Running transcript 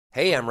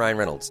Hey, I'm Ryan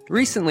Reynolds.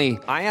 Recently,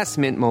 I asked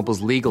Mint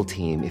Mobile's legal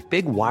team if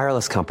big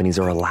wireless companies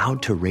are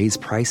allowed to raise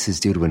prices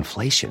due to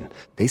inflation.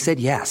 They said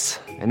yes.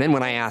 And then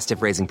when I asked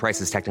if raising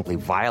prices technically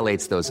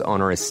violates those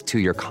onerous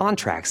two-year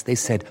contracts, they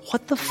said,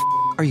 "What the f***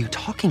 are you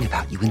talking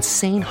about, you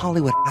insane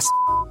Hollywood ass?"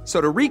 So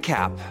to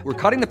recap, we're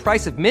cutting the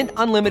price of Mint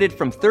Unlimited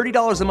from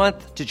 $30 a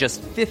month to just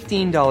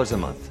 $15 a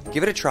month.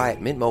 Give it a try at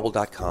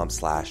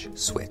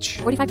mintmobile.com/switch.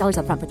 $45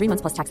 up front for 3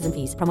 months plus taxes and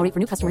fees. Promo rate for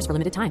new customers for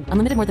limited time.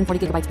 Unlimited more than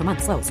 40 gigabytes per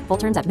month. Slows full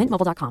terms at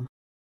mintmobile.com.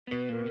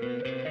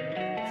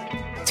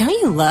 Don't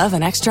you love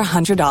an extra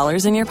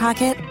 $100 in your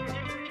pocket?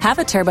 Have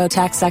a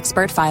TurboTax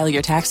expert file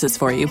your taxes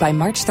for you by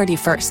March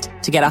 31st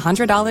to get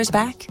 $100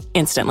 back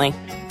instantly.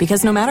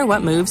 Because no matter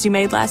what moves you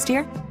made last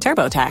year,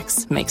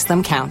 TurboTax makes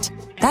them count.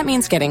 That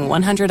means getting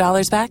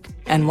 $100 back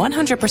and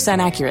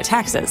 100% accurate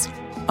taxes,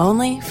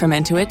 only from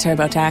Intuit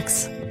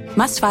TurboTax.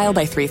 Must file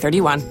by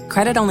 3/31.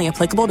 Credit only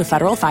applicable to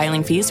federal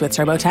filing fees with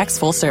TurboTax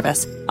full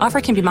service. Offer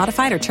can be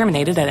modified or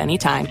terminated at any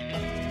time.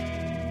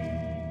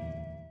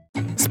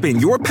 Spin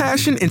your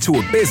passion into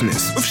a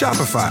business with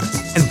Shopify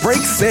and break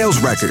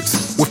sales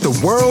records with the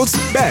world's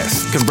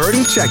best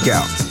converting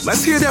checkout.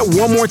 Let's hear that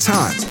one more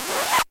time.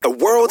 The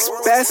world's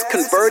best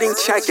converting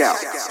checkout.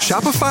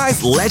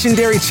 Shopify's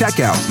legendary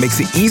checkout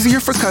makes it easier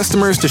for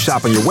customers to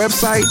shop on your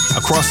website,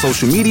 across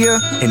social media,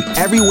 and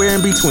everywhere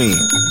in between.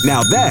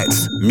 Now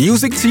that's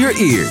music to your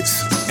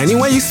ears. Any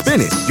way you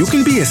spin it, you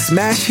can be a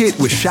smash hit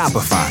with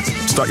Shopify.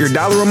 Start your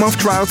 $1 a month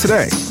trial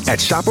today at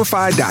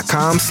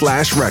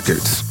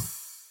shopify.com/records.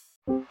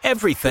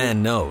 Every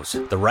fan knows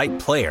the right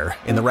player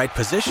in the right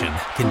position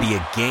can be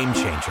a game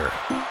changer.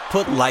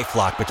 Put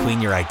LifeLock between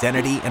your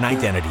identity and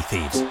identity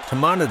thieves to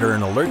monitor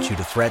and alert you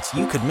to threats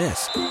you could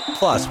miss.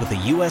 Plus, with a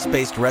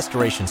U.S.-based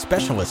restoration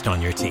specialist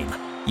on your team,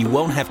 you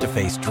won't have to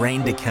face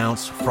drained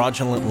accounts,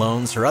 fraudulent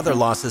loans, or other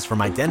losses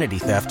from identity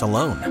theft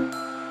alone.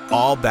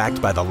 All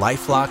backed by the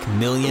LifeLock $1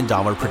 Million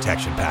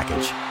Protection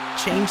Package.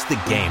 Change the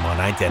game on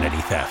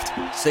identity theft.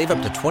 Save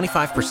up to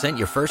 25%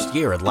 your first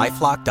year at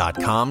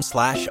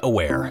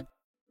LifeLock.com/aware.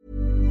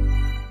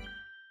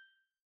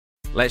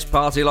 Let's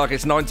party like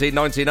it's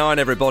 1999,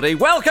 everybody.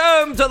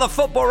 Welcome to the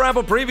Football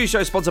Ramble preview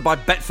show sponsored by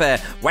Betfair.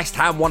 West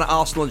Ham won at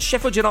Arsenal and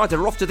Sheffield United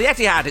are off to the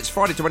Etihad. It's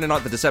Friday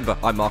 29th of December.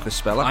 I'm Marcus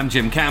Speller. I'm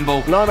Jim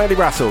Campbell. And I'm Andy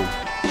Russell.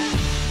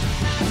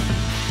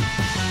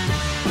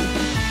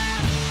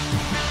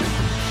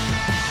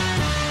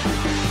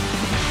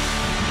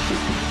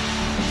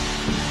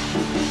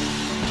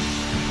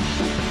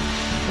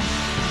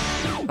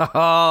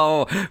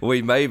 Oh,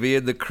 we may be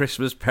in the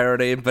Christmas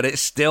period, but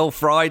it's still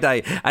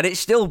Friday, and it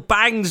still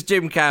bangs,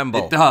 Jim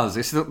Campbell. It does.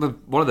 It's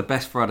one of the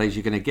best Fridays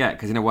you're going to get,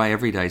 because in a way,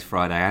 every day's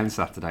Friday and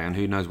Saturday, and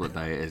who knows what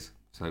day it is.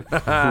 So,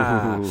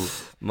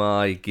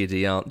 my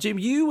giddy aunt. Jim,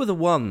 you were the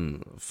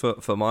one,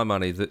 for my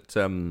money, that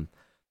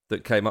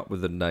came up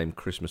with the name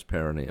Christmas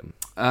Perineum.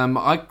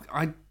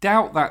 I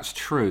doubt that's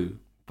true.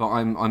 But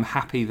I'm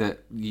happy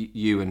that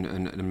you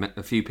and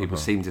a few people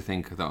seem to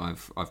think that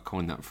I've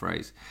coined that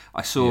phrase.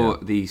 I saw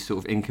the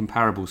sort of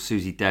incomparable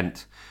Susie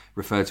Dent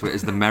refer to it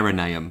as the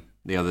Merineum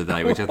the other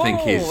day, which I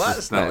think is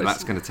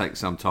that's going to take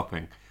some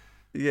topping.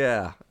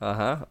 Yeah.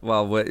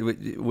 Well,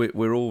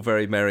 we're all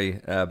very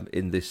merry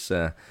in this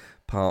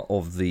part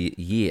of the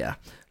year.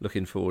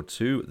 Looking forward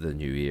to the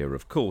new year,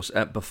 of course.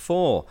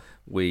 Before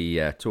we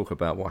talk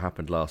about what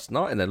happened last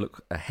night and then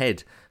look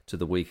ahead to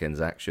the weekend's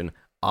action,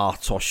 our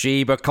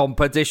Toshiba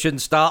competition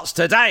starts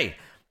today.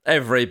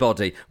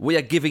 Everybody, we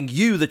are giving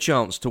you the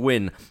chance to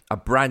win a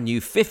brand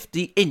new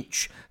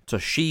 50-inch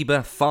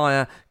Toshiba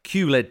Fire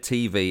QLED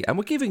TV, and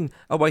we're giving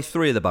away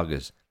 3 of the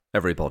buggers.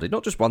 Everybody,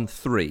 not just one,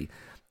 3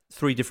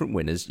 different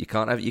winners. You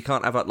can't have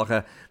like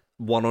a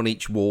one on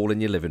each wall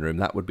in your living room.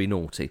 That would be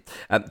naughty.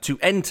 To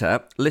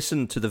enter,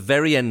 listen to the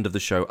very end of the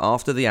show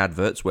after the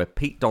adverts, where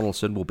Pete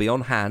Donaldson will be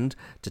on hand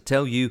to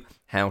tell you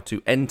how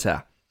to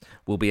enter.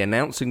 We'll be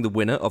announcing the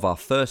winner of our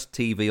first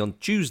TV on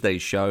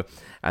Tuesday's show,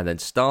 and then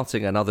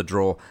starting another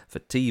draw for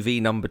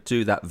TV number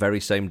 2 that very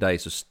same day,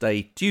 so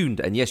stay tuned.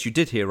 And yes, you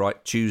did hear right,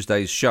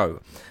 Tuesday's show,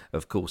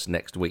 of course,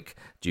 next week,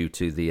 due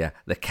to the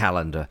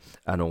calendar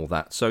and all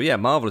that. So yeah,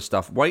 marvellous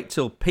stuff. Wait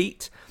till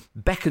Pete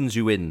beckons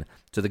you in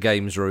to the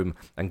games room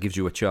and gives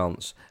you a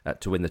chance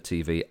to win the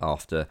TV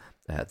after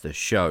the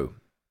show.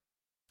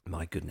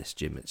 My goodness,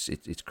 Jim,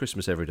 it's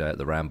Christmas every day at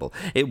the Ramble.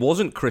 It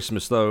wasn't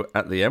Christmas, though,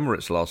 at the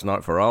Emirates last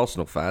night for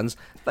Arsenal fans.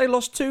 They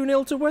lost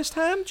 2-0 to West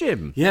Ham,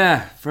 Jim.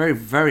 Yeah, very,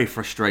 very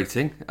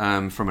frustrating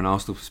from an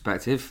Arsenal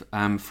perspective.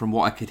 From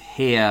what I could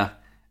hear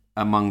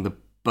among the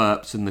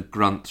burps and the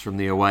grunts from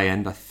the away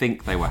end, I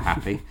think they were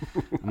happy.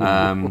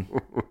 But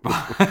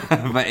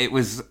it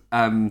was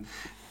an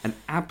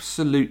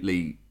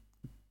absolutely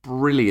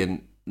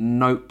brilliant,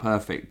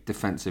 note-perfect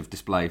defensive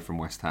display from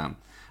West Ham.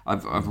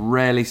 I've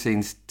rarely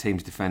seen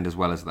teams defend as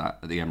well as that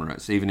at the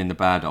Emirates, even in the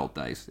bad old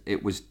days.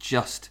 It was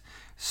just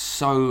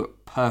so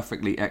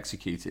perfectly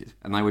executed,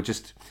 and they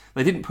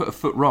didn't put a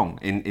foot wrong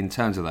in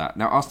terms of that.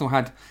 Now, Arsenal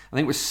had, I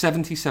think it was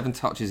 77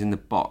 touches in the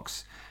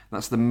box.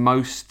 That's the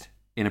most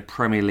in a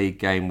Premier League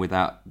game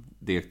without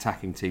the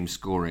attacking team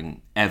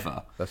scoring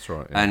ever. That's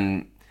right. Yeah.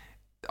 And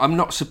I'm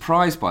not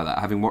surprised by that,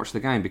 having watched the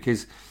game,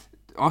 because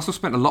Arsenal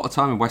spent a lot of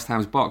time in West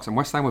Ham's box, and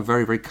West Ham were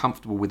very, very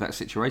comfortable with that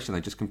situation.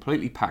 They just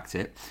completely packed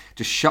it,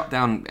 just shut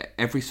down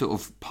every sort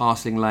of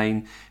passing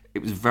lane.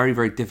 It was very,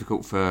 very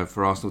difficult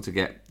for Arsenal to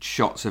get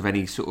shots of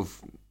any sort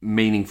of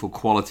meaningful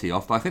quality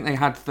off. I think they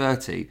had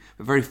 30,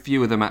 but very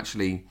few of them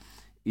actually,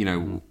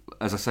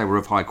 as I say, were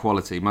of high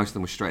quality. Most of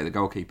them were straight at the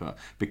goalkeeper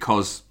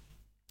because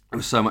there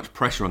was so much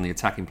pressure on the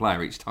attacking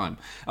player each time.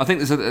 I think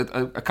there's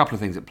a couple of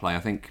things at play. I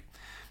think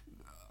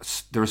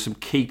there are some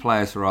key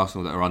players for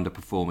Arsenal that are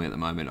underperforming at the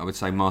moment. I would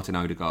say Martin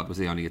Odegaard was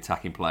the only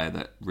attacking player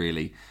that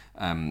really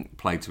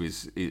played to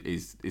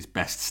his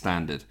best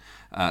standard.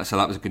 So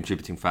that was a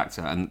contributing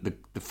factor. And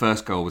the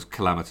first goal was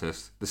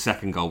calamitous. The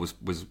second goal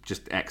was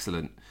just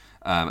excellent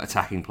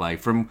attacking play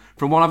from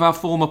one of our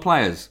former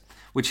players,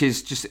 which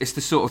is just, it's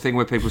the sort of thing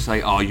where people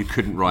say, oh, you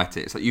couldn't write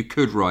it. It's like, you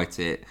could write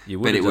it,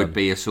 but it would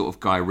be a sort of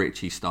Guy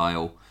Ritchie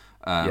style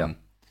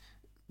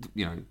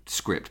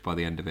script by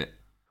the end of it.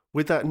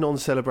 With that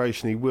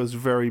non-celebration, he was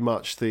very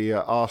much the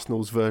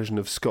Arsenal's version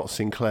of Scott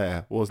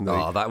Sinclair, wasn't he?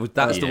 Oh,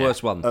 that's the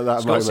worst one.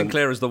 Scott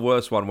Sinclair is the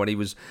worst one. When he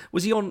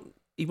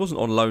wasn't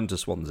on loan to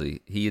Swansea.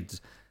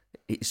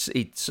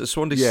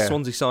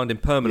 Swansea signed him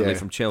permanently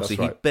from Chelsea.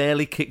 Right. He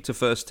barely kicked a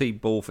first-team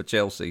ball for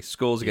Chelsea.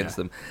 Scores against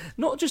them.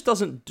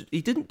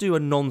 He didn't do a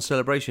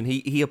non-celebration.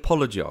 He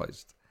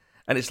apologised,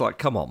 and it's like,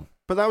 come on.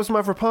 But that was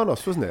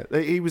Mavropanos, wasn't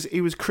it?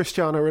 He was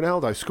Cristiano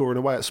Ronaldo scoring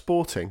away at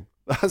Sporting.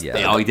 He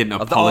didn't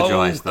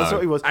apologise, though. That's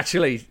what he was.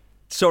 Actually,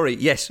 sorry,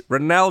 yes,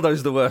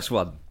 Ronaldo's the worst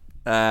one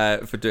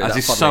for doing that. As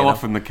is so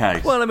often the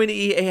case. Well, I mean,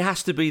 he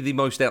has to be the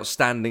most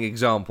outstanding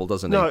example,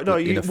 doesn't he? No,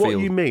 what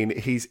you mean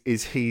he's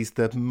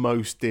the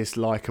most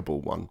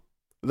dislikable one.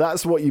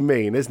 That's what you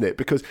mean, isn't it?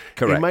 Because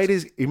he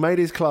made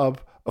his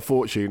club a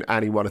fortune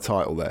and he won a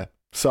title there.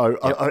 So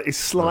it's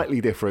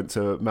slightly different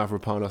to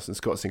Mavropanos and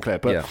Scott Sinclair.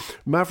 But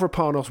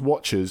Mavropanos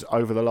watchers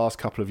over the last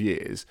couple of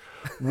years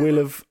will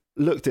have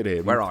looked at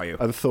him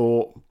and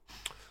thought,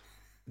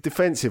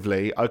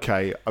 defensively,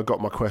 okay, I got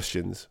my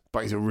questions,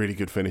 but he's a really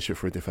good finisher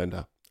for a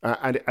defender.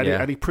 And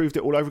he proved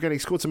it all over again. He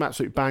scored some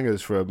absolute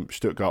bangers from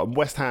Stuttgart. And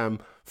West Ham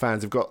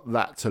fans have got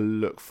that to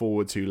look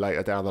forward to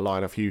later down the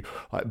line, a few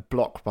like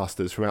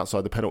blockbusters from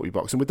outside the penalty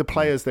box. And with the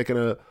players they're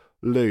going to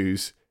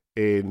lose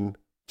in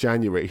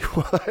January,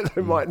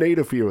 they might need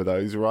a few of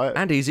those, right?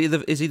 And is he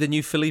the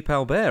new Philippe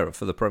Albert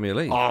for the Premier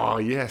League? Oh,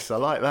 yes, I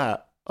like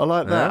that.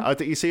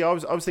 You see, I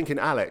was thinking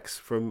Alex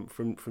from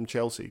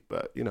Chelsea,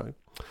 but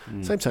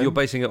same time. You're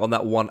basing it on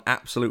that one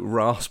absolute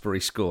raspberry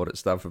scored at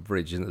Stamford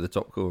Bridge in the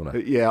top corner.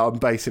 Yeah, I'm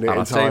basing it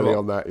entirely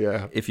on that.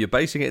 Yeah. If you're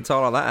basing it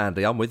entirely on that,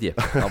 Andy, I'm with you.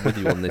 I'm with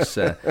you on this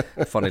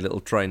funny little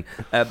train.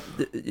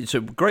 It's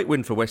a great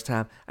win for West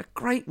Ham. A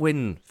great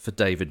win for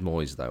David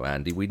Moyes, though,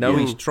 Andy. We know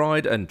he's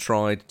tried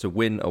to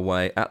win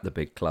away at the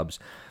big clubs.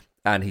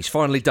 And he's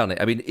finally done it.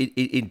 I mean,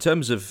 in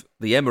terms of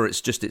the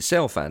Emirates just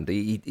itself,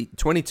 Andy,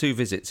 22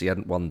 visits he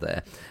hadn't won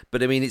there.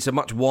 But, I mean, it's a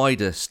much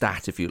wider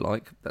stat, if you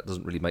like. That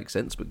doesn't really make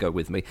sense, but go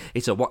with me.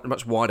 It's a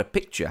much wider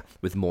picture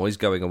with Moyes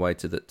going away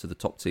to the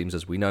top teams,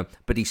 as we know.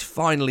 But he's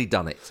finally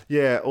done it.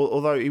 Yeah,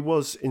 although he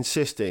was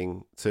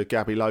insisting to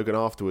Gabby Logan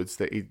afterwards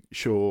that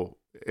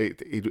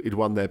he'd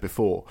won there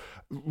before,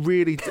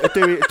 really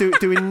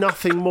doing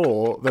nothing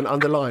more than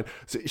underline.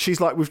 So she's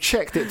like, we've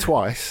checked it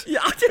twice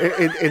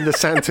in the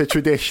Santa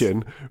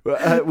tradition.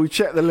 We've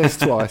checked the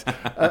list twice.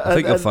 I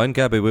think you'll find,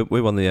 Gabby,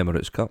 we won the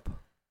Emirates Cup.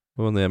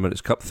 We won the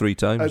Emirates Cup 3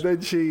 times. And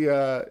then she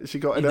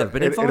got in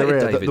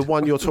the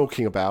one you're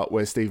talking about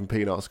where Stephen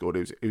Pienaar scored.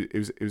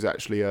 It was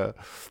actually a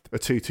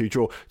 2-2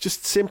 draw.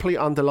 Just simply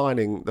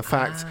underlining the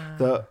fact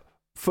that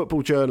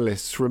football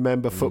journalists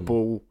remember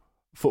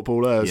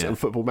footballers and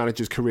football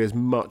managers' careers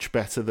much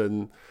better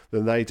than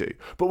they do.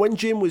 But when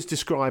Jim was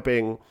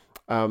describing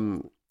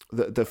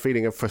the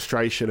feeling of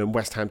frustration and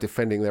West Ham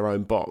defending their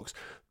own box,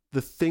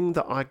 the thing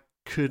that I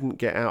couldn't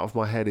get out of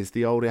my head is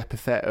the old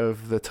epithet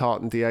of the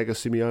Tartan Diego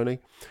Simeone.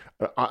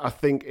 I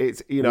think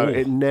it's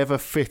it never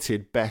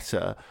fitted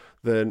better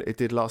than it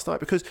did last night,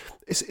 because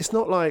it's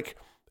not like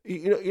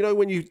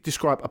when you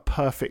describe a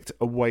perfect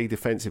away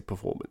defensive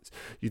performance,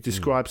 you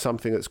describe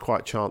something that's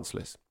quite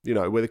chanceless,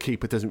 where the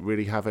keeper doesn't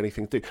really have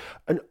anything to do.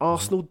 And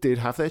Arsenal did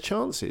have their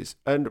chances.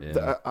 And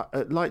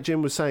like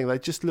Jim was saying, they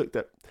just looked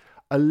at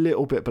a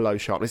little bit below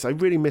sharpness. They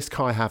really missed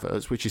Kai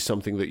Havertz, which is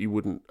something that you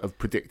wouldn't have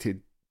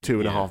predicted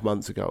 2.5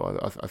 months ago.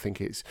 I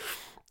think it's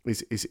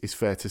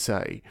fair to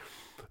say.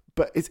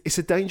 But it's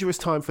a dangerous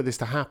time for this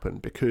to happen,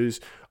 because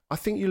I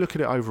think you look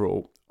at it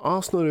overall,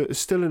 Arsenal is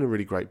still in a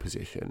really great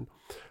position.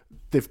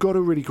 They've got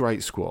a really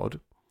great squad.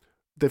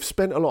 They've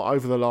spent a lot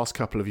over the last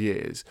couple of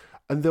years.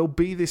 And there'll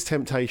be this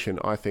temptation,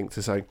 I think,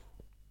 to say,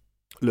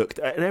 look,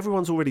 and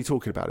everyone's already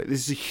talking about it,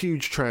 this is a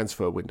huge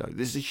transfer window.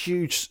 This is a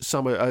huge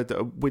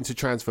winter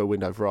transfer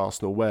window for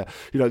Arsenal, where,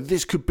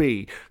 this could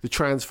be the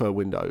transfer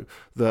window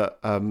that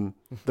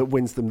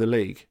wins them the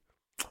league.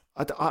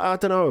 I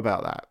don't know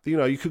about that.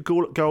 You could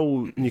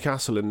go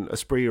Newcastle and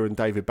Asprilla and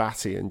David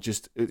Batty and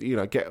just,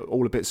 get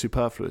all a bit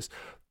superfluous.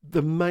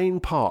 The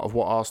main part of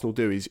what Arsenal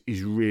do is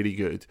really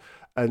good.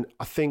 And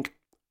I think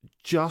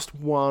just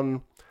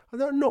one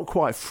not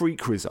quite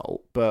freak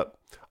result, but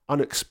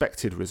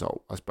unexpected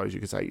result, I suppose you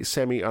could say,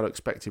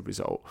 semi-unexpected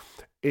result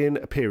in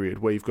a period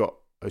where you've got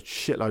a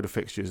shitload of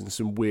fixtures and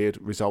some weird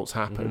results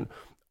happen.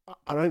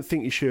 I don't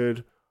think you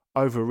should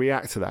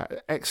overreact to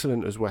that,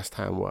 excellent as West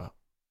Ham were.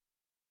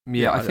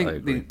 Yeah, I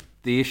think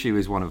the issue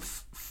is one of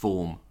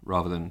form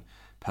rather than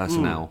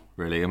personnel,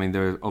 really. I mean,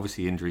 there are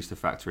obviously injuries to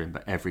factor in,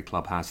 but every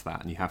club has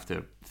that, and you have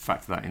to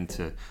factor that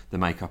into the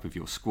makeup of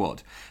your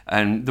squad.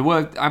 And there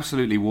were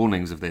absolutely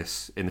warnings of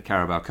this in the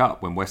Carabao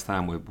Cup when West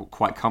Ham were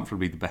quite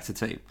comfortably the better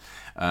team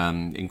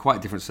in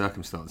quite different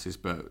circumstances,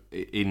 but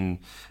in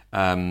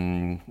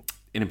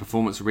a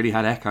performance that really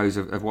had echoes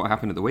of what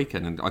happened at the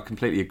weekend. And I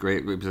completely agree.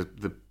 It was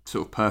the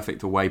sort of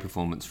perfect away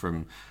performance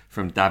from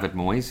David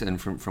Moyes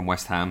and from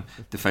West Ham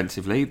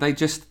defensively. They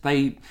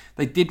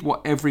did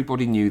what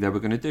everybody knew they were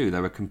going to do. They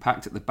were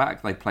compact at the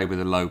back. They played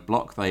with a low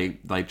block. They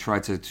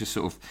tried to just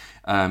sort of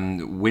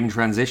win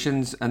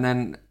transitions and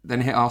then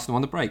hit Arsenal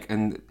on the break.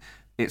 And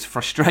it's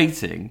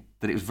frustrating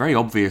that it was very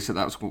obvious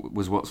that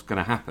was what's going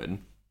to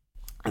happen.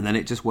 And then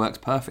it just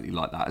worked perfectly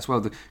like that as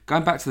well.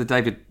 Going back to the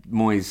David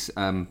Moyes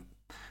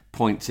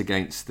points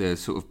against the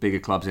sort of bigger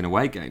clubs in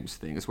away games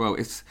thing as well.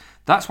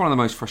 That's one of the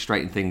most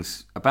frustrating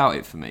things about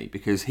it for me,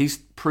 because he's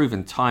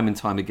proven time and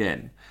time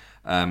again,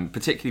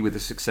 particularly with the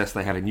success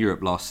they had in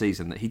Europe last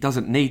season, that he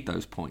doesn't need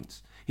those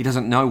points. He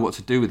doesn't know what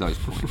to do with those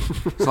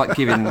points. It's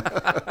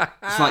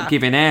like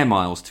giving air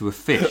miles to a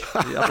fish.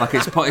 Like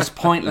it's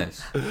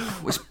pointless.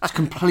 It's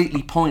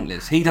completely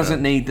pointless. He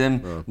doesn't need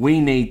them.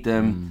 We need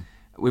them.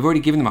 We've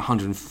already given them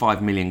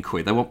 105 million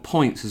quid. They want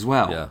points as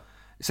well. Yeah.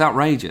 It's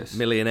outrageous.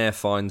 Millionaire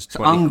fines,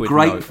 20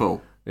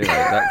 ungrateful. Quid.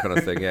 That kind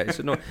of thing. Yeah, it's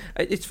annoying.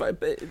 It's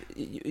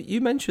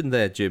you mentioned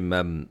there,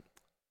 Jim.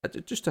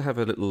 Just to have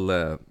a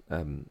little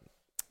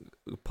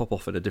pop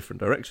off in a different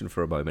direction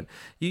for a moment.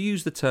 You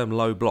use the term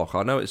low block.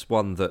 I know it's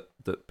one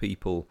that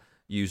people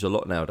use a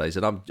lot nowadays,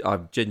 and I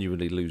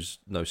genuinely lose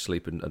no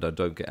sleep and I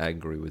don't get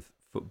angry with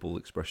football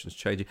expressions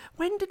changing.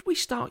 When did we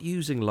start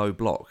using low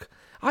block?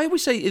 I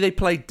always say they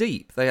played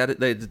deep.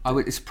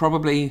 It's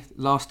probably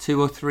last 2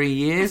 or 3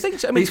 years. I think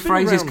so. I mean, these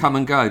phrases come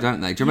and go,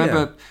 don't they? Do you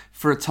remember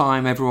for a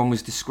time everyone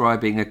was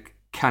describing a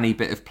canny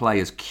bit of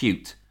play as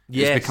cute?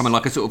 Yes. It's becoming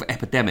like a sort of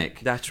epidemic.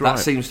 That's right.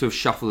 That seems to have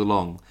shuffled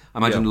along. I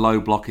imagine low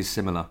block is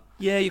similar.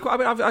 Yeah,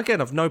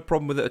 I've no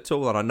problem with it at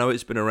all, and I know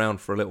it's been around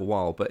for a little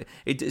while, but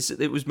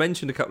it was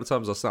mentioned a couple of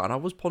times last night, and I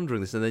was pondering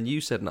this, and then you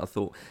said, and I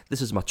thought,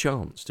 this is my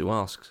chance to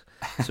ask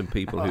some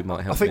people who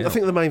might help me out. I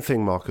think the main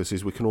thing, Marcus,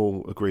 is we can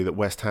all agree that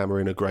West Ham are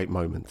in a great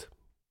moment.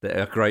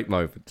 They're a great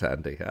moment,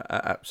 Andy,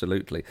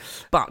 absolutely.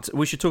 But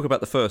we should talk about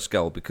the first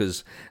goal,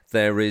 because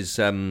there is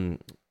a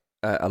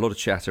lot of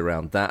chat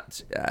around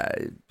that.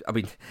 I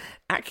mean,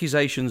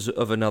 accusations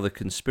of another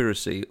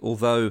conspiracy,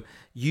 although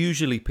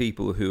usually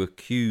people who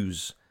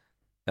accuse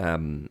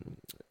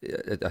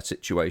a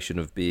situation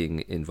of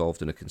being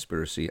involved in a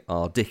conspiracy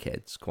are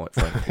dickheads, quite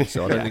frankly.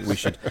 So I don't think we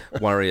should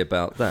worry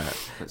about that.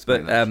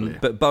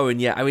 But Bowen,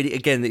 yeah, I mean,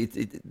 again,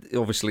 it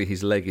obviously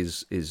his leg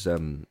is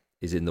in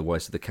the way,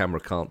 so the camera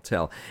can't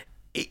tell.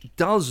 It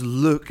does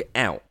look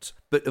out,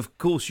 but of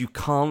course you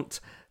can't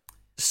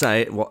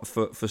say it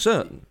for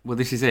certain. Well,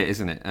 this is it,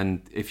 isn't it?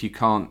 And if you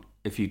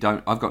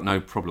don't, I've got no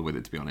problem with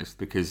it, to be honest,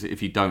 because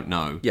if you don't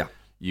know,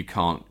 you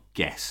can't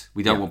guess.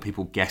 We don't want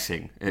people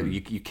guessing.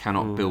 You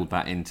cannot build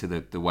that into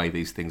the way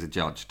these things are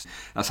judged.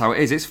 That's how it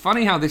is. It's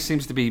funny how this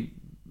seems to be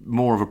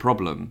more of a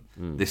problem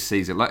this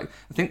season. Like,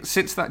 I think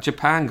since that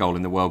Japan goal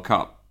in the World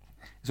Cup,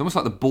 it's almost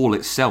like the ball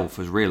itself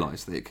has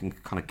realised that it can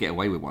kind of get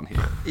away with one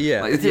here.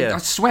 I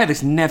swear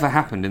this never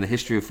happened in the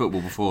history of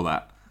football before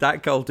that.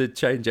 That goal did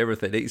change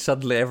everything.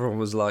 Suddenly everyone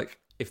was like,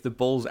 if the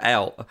ball's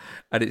out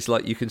and it's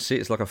like you can see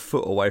it's like a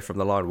foot away from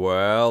the line,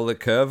 well, the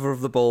curve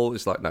of the ball,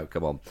 it's like, no,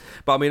 come on.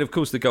 But I mean, of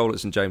course, the goal at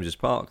St James's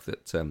Park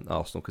that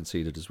Arsenal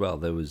conceded as well,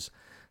 there was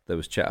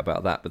chat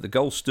about that, but the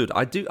goal stood.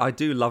 I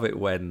do love it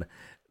when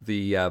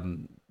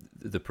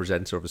the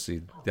presenter, obviously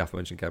the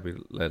aforementioned Gabby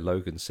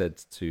Logan, said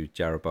to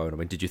Jarrod Bowen, I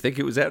mean, did you think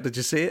it was out? Did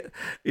you see it?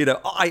 You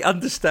know, I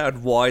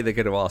understand why they're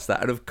going to ask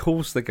that, and of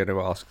course they're going to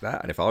ask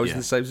that, and if I was in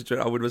the same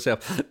situation, I would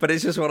myself. But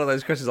it's just one of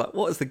those questions like,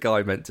 what is the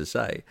guy meant to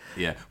say?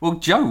 Yeah. Well,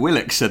 Joe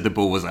Willock said the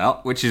ball was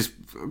out, which is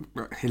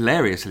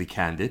hilariously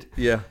candid.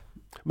 Yeah.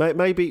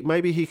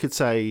 Maybe he could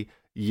say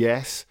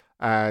yes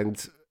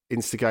and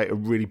instigate a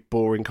really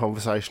boring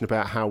conversation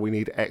about how we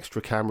need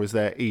extra cameras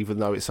there, even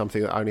though it's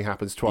something that only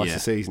happens twice a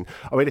season.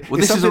 I mean, well,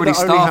 this has already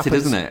started,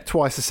 isn't it?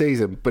 Twice a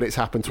season, but it's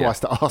happened twice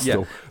to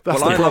Arsenal. Yeah.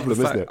 That's the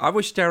problem, isn't it? I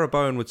wish Jarrod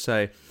Bowen would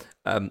say,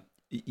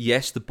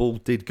 yes, the ball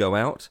did go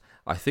out.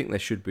 I think there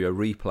should be a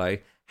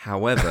replay.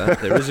 However,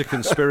 there is a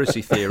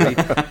conspiracy theory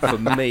for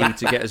me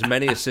to get as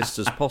many assists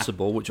as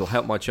possible, which will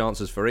help my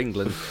chances for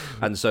England.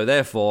 And so,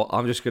 therefore,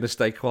 I'm just going to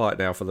stay quiet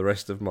now for the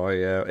rest of my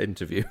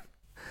interview.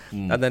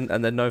 And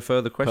then no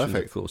further questions,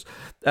 of course.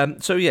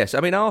 So yes,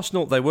 I mean,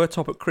 Arsenal, they were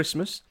top at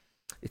Christmas.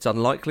 It's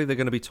unlikely they're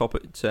going to be top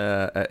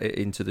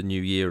into the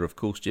new year, of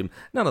course, Jim.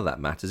 None of that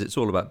matters. It's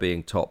all about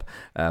being top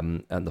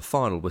and the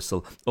final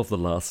whistle of the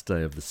last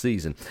day of the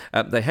season.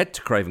 They head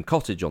to Craven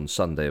Cottage on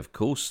Sunday, of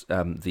course,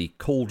 the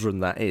cauldron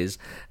that is.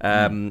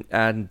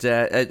 And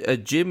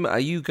Jim, are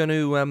you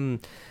going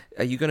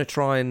to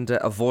try and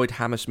avoid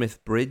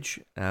Hammersmith Bridge,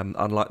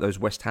 unlike those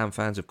West Ham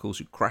fans, of course,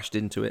 who crashed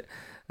into it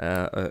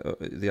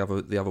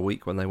the other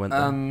week when they went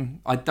there?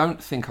 I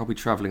don't think I'll be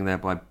travelling there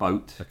by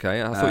boat.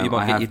 Okay, I thought you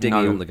might get your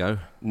dinghy on the go.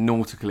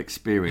 Nautical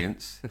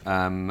experience.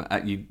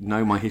 You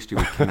know my history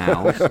with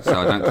canals,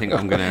 so I don't think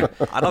I'm going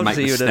to make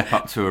the step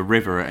up to a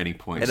river at any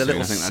point. In a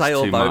little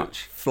sailboat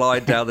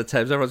flying down the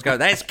Thames, everyone's going,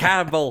 "There's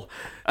Campbell.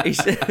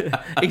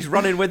 He's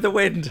running with the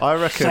wind." I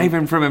reckon save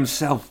him from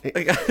himself.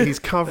 He's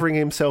covering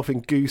himself in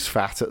goose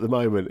fat at the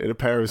moment in a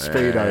pair of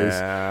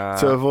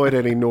Speedos to avoid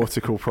any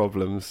nautical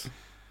problems.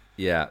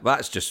 Yeah,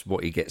 that's just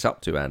what he gets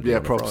up to, Andrew. Yeah,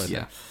 probably.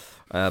 Yeah.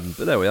 But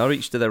there we are,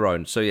 each to their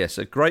own. So yes,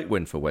 a great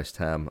win for West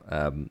Ham.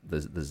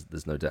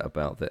 There's no doubt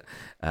about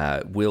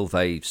that. Will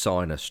they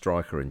sign a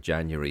striker in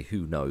January?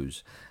 Who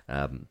knows?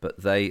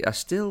 But they are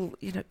still,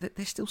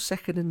 they're still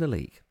second in the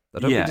league. I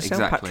don't mean to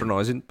sound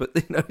patronising, but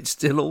it's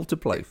still all to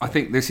play for. I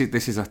think this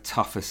is a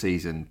tougher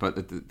season.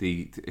 But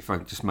if I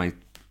just may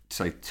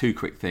say two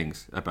quick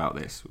things about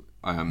this,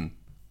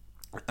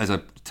 as I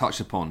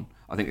touched upon,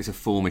 I think it's a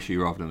form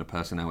issue rather than a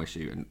personnel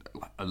issue, and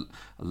a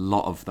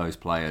lot of those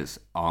players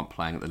aren't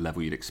playing at the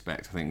level you'd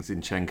expect. I think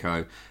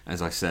Zinchenko, as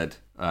I said,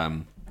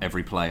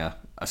 every player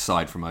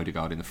aside from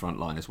Odegaard in the front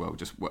line as well,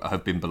 just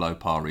have been below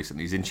par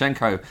recently.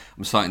 Zinchenko,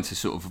 I'm starting to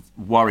sort of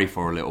worry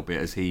for a little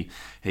bit, as he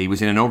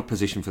was in an odd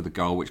position for the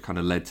goal, which kind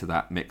of led to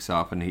that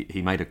mix-up, and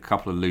he made a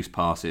couple of loose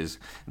passes,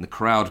 and the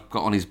crowd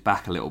got on his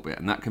back a little bit,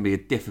 and that can be a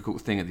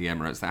difficult thing at the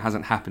Emirates. That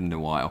hasn't happened in a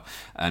while,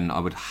 and I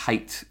would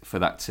hate for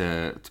that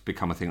to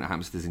become a thing that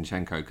happens to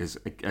Zinchenko, because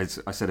as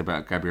I said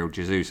about Gabriel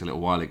Jesus a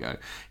little while ago,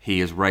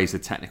 he has raised the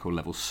technical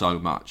level so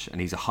much, and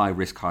he's a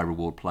high-risk,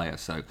 high-reward player,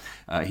 so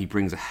he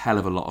brings a hell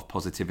of a lot of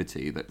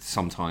positivity that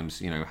sometimes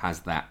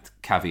has that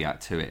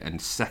caveat to it.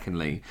 And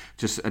secondly,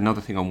 just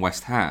another thing on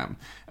West Ham,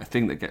 a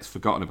thing that gets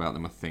forgotten about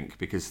them, I think,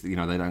 because they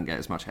don't get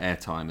as much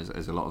airtime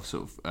as a lot of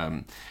sort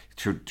of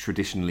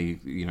traditionally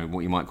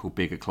what you might call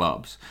bigger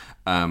clubs.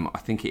 I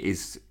think it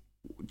is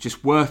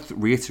just worth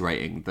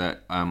reiterating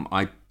that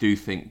I do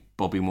think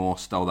Bobby Moore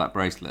stole that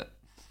bracelet.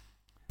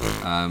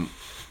 I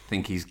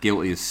think he's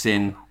guilty as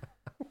sin.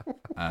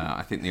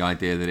 I think the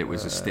idea that it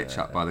was a stitch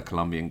up by the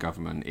Colombian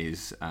government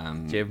is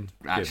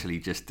actually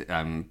just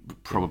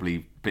probably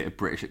a bit of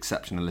British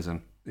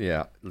exceptionalism.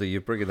 Yeah, Lee,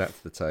 you're bringing that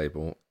to the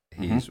table.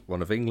 He's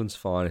one of England's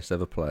finest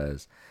ever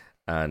players,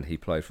 and he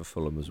played for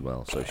Fulham as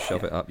well. So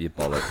shove it up your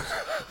bollocks.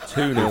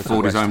 2-0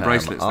 to West Ham,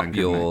 bracelets, up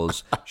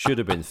yours. Should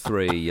have been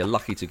 3. You're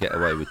lucky to get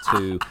away with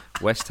 2.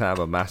 West Ham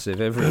are massive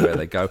everywhere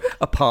they go,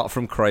 apart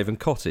from Craven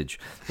Cottage,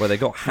 where they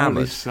got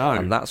hammered.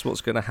 And that's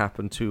what's going to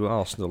happen to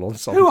Arsenal on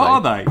Sunday. Who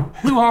are they?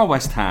 Who are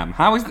West Ham?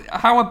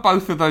 How are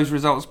both of those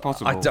results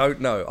possible? I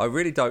don't know. I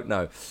really don't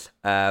know.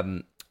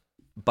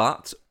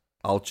 But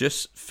I'll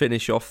just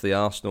finish off the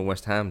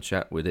Arsenal-West Ham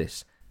chat with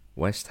this.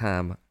 West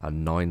Ham are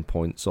 9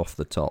 points off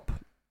the top.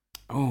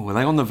 Oh, are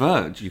they on the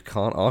verge? You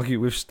can't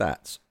argue with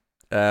stats.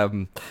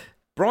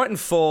 Brighton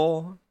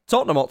 4,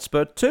 Tottenham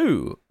Hotspur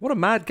 2. What a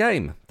mad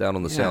game down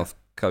on the south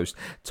coast.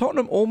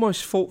 Tottenham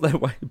almost fought their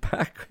way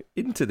back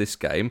into this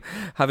game,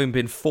 having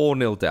been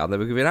 4-0 down. They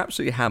were being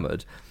absolutely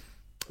hammered.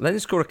 Then they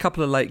scored a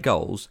couple of late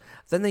goals.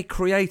 Then they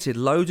created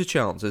loads of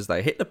chances.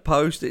 They hit the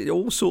post.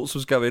 All sorts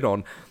was going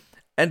on.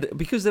 And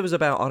because there was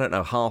about,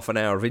 half an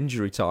hour of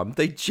injury time,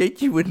 they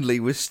genuinely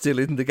were still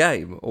in the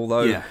game.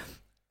 Although...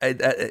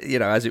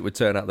 as it would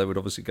turn out, they would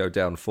obviously go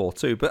down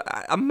 4-2. But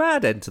a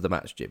mad end to the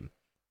match, Jim.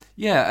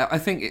 Yeah, I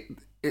think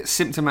it's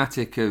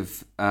symptomatic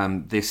of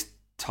this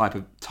type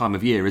of time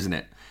of year, isn't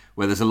it?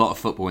 Where there's a lot of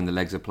football in the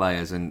legs of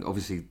players, and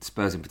obviously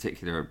Spurs in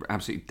particular are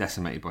absolutely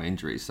decimated by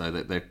injuries, so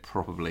that they're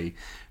probably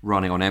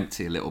running on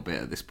empty a little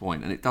bit at this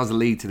point. And it does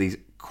lead to these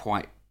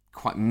quite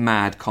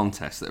mad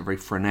contests that are very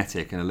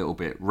frenetic and a little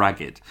bit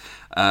ragged.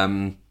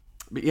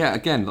 But yeah,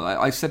 again,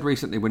 I said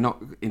recently, we're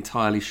not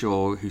entirely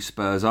sure who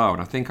Spurs are,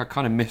 and I think I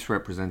kind of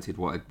misrepresented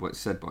what's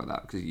said by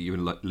that, because you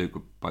and Luke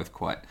were both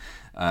quite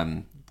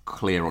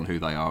clear on who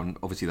they are, and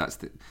obviously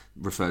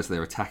refers to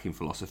their attacking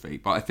philosophy.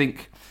 But I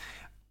think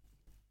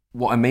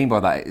what I mean by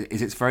that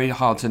is it's very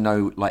hard to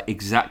know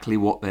exactly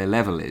what their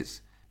level is,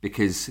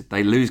 because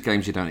they lose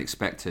games you don't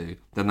expect to,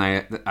 then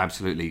they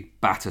absolutely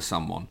batter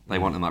someone. They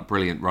want a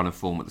brilliant run of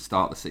form at the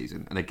start of the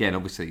season. And again,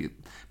 obviously,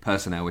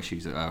 personnel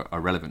issues are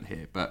relevant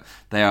here, but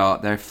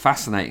they're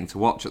fascinating to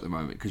watch at the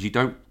moment, because you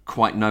don't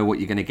quite know what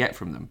you're going to get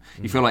from them.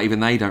 You feel like even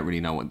they don't really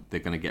know what they're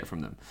going to get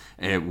from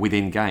them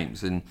within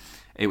games. And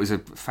it was a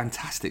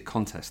fantastic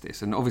contest,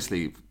 this. And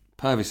obviously,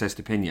 Pervis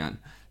Estupiñán,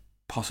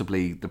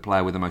 possibly the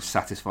player with the most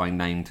satisfying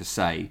name to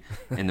say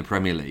in the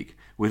Premier League,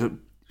 with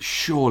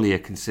surely a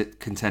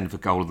contender for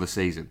goal of the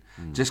season,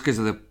 just because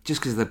of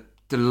the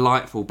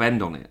delightful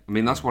bend on it. I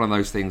mean, that's one of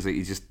those things that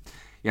you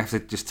have to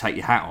just take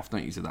your hat off,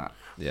 don't you, to that?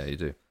 Yeah, you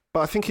do.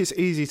 But I think it's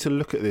easy to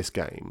look at this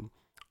game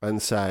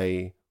and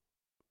say,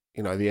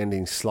 the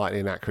ending's slightly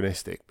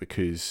anachronistic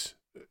because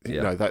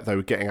that they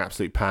were getting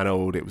absolutely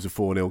panelled. It was a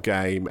 4-0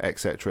 game,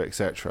 etc.,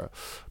 etc.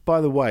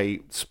 By the way,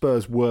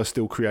 Spurs were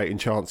still creating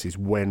chances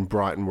when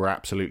Brighton were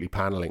absolutely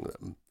panelling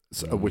them,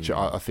 which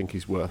I think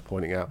is worth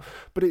pointing out.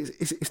 But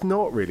it's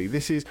not really.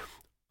 This is,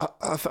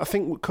 I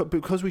think,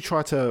 because we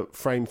try to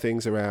frame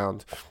things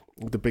around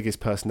the biggest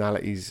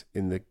personalities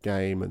in the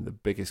game and the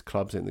biggest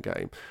clubs in the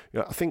game.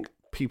 I think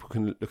people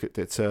can look at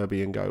De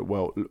Zerbi and go,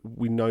 well,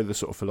 we know the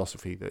sort of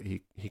philosophy that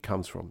he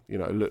comes from.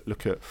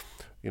 Look at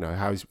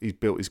how he's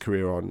built his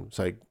career on,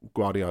 say,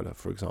 Guardiola,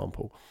 for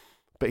example.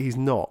 But he's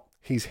not.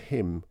 He's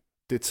him.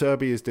 De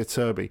Zerbi is De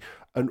Zerbi.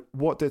 And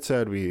what De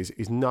Zerbi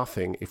is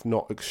nothing if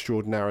not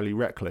extraordinarily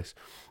reckless.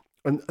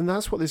 And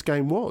that's what this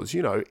game was.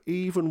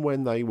 Even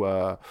when they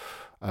were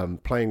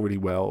playing really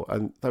well,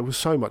 and they were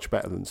so much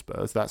better than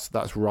Spurs.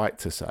 That's right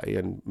to say,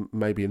 and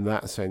maybe in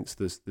that sense,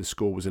 the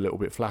score was a little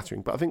bit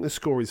flattering. But I think the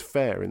score is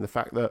fair in the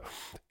fact that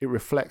it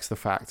reflects the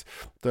fact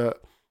that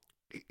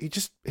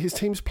his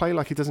teams play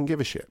like he doesn't give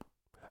a shit.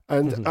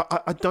 And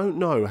I don't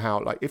know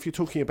how, if you're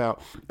talking about,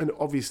 and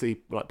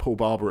obviously, Paul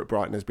Barber at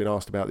Brighton has been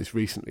asked about this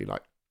recently,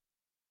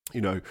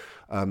 there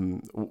are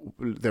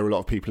a lot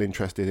of people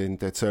interested in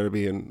De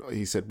Zerbi, and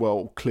he said,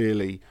 well,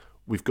 clearly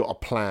we've got a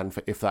plan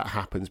for if that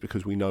happens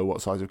because we know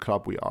what size of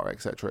club we are,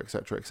 etc.,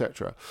 etc.,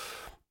 etc.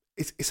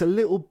 It's a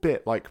little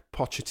bit like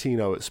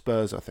Pochettino at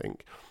Spurs, I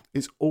think.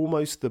 It's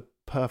almost the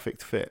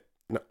perfect fit.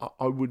 And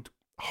I would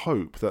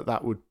hope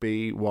that would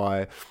be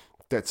why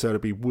De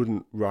Zerbi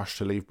wouldn't rush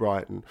to leave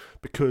Brighton,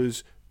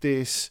 because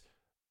this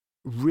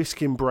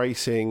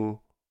risk-embracing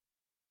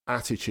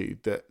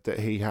attitude that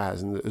he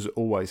has and that has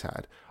always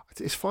had,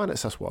 it's fine at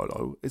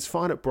Sassuolo, it's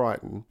fine at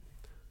Brighton.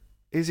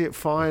 Is it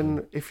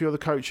fine if you're the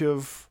coach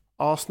of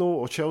Arsenal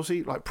or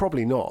Chelsea?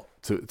 Probably not,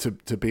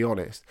 to be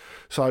honest.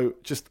 So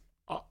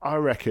I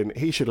reckon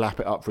he should lap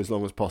it up for as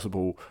long as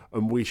possible,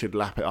 and we should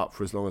lap it up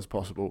for as long as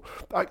possible.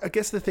 I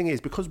guess the thing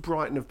is, because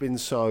Brighton have been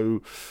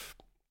so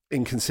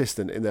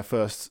inconsistent in their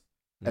first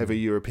ever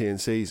European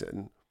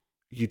season,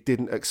 you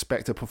didn't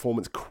expect a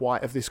performance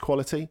quite of this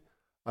quality.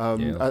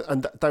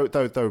 And they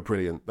were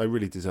brilliant. They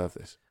really deserve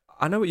this.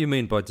 I know what you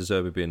mean by De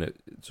Zerbi being a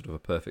sort of a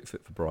perfect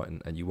fit for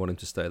Brighton, and you want him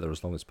to stay there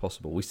as long as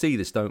possible. We see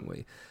this, don't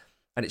we?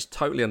 And it's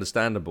totally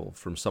understandable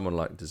from someone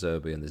like De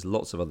Zerbi, and there's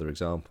lots of other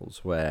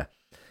examples where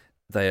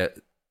they're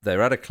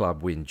at a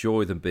club, we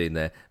enjoy them being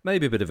there,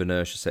 maybe a bit of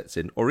inertia sets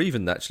in, or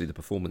even actually the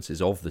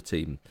performances of the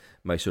team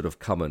may sort of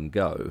come and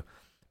go,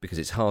 because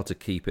it's hard to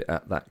keep it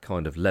at that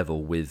kind of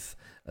level with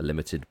a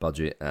limited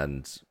budget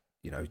and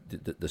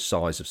the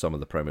size of some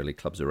of the Premier League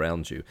clubs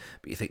around you.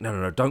 But you think,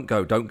 no, don't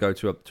go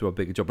to a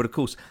bigger job. But of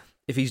course,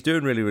 if he's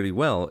doing really, really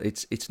well,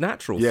 it's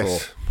natural for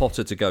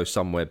Potter to go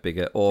somewhere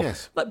bigger. Or,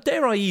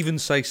 dare I even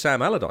say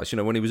Sam Allardyce,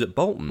 when he was at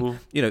Bolton.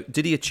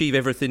 Did he achieve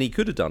everything he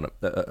could have done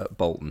at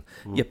Bolton?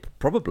 Yeah,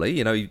 probably. He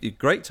had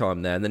great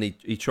time there, and then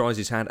he tries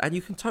his hand. And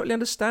you can totally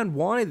understand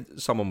why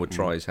someone would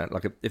try his hand,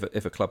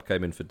 if a club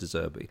came in for De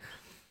Zerbi.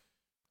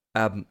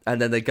 And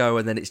then they go,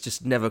 and then it's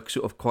just never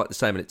sort of quite the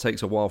same, and it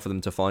takes a while for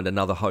them to find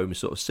another home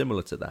sort of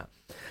similar to that.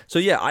 So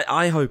yeah,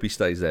 I hope he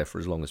stays there for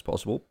as long as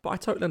possible, but I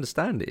totally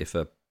understand it if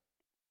a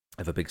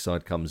bigger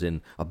side comes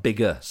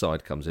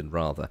in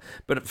rather.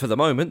 But for the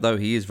moment, though,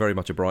 he is very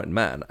much a Brighton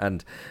man,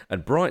 and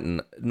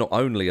Brighton, not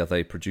only are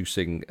they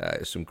producing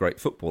some great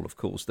football, of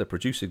course, they're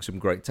producing some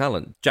great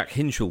talent. Jack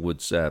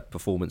Hinchelwood's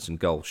performance and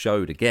goal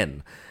showed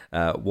again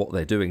what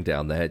they're doing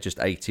down there. Just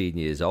 18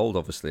 years old.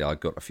 Obviously, I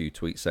got a few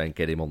tweets saying,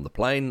 get him on the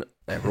plane.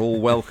 They're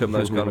all welcome,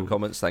 those kind of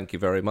comments. Thank you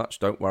very much.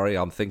 Don't worry,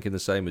 I'm thinking the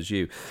same as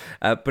you.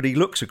 But he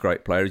looks a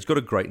great player. He's got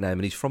a great name,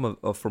 and he's from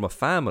a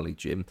family,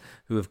 Jim,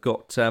 who have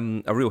got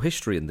a real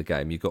history in the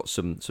game. You've got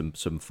some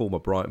former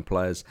Brighton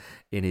players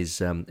in his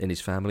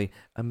family,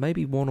 and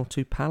maybe one or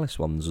two Palace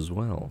ones as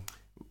well.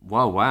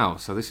 Wow.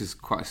 So this is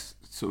quite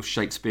a sort of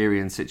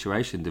Shakespearean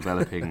situation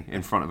developing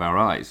in front of our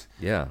eyes.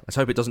 Yeah. Let's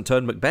hope it doesn't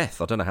turn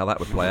Macbeth. I don't know how that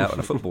would play out in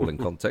a footballing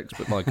context,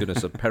 but my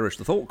goodness, I've perished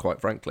the thought, quite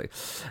frankly.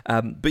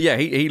 But yeah,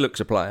 he looks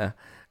a player.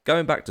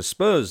 Going back to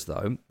Spurs,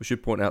 though, we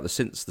should point out that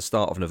since the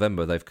start of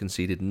November, they've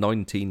conceded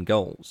 19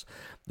 goals,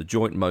 the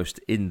joint most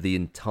in the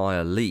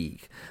entire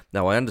league.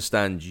 Now, I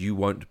understand you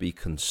won't be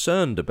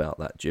concerned about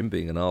that, Jim,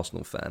 being an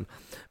Arsenal fan,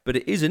 but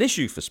it is an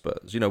issue for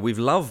Spurs. We've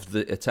loved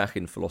the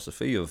attacking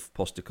philosophy of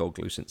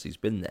Postecoglou since he's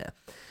been there,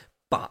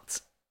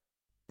 but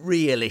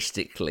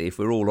realistically, if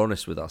we're all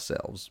honest with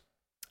ourselves,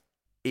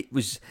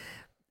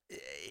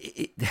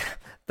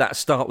 that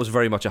start was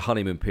very much a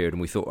honeymoon period,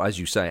 and we thought, as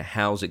you say,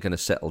 how's it going to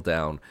settle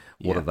down?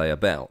 What are they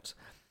about?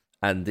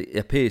 And it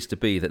appears to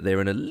be that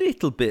they're in a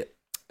little bit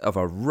of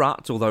a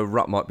rut, although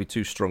rut might be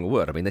too strong a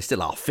word. I mean, they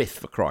still are fifth,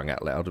 for crying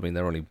out loud. I mean,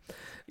 they're only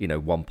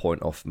 1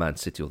 point off Man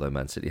City, although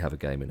Man City have a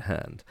game in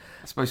hand.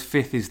 I suppose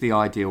fifth is the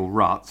ideal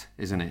rut,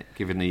 isn't it?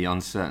 Given the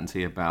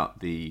uncertainty about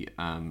the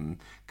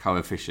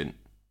coefficient.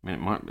 I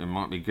mean, it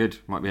might be good.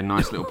 Might be a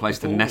nice little place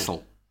to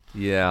nestle.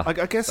 Yeah,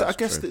 I guess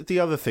the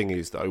other thing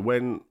is, though,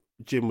 when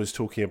Jim was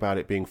talking about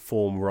it being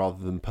form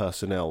rather than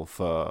personnel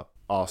for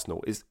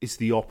Arsenal. It's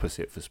the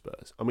opposite for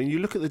Spurs. I mean, you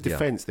look at the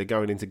defence they're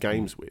going into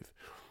games with.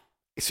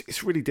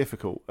 It's really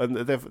difficult, and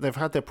they've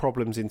had their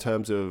problems in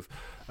terms of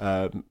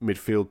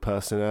midfield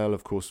personnel.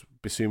 Of course,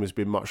 Bissouma's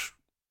been much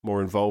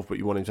more involved, but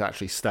you want him to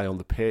actually stay on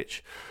the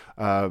pitch.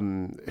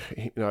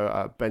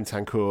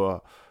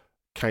 Bentancur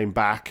came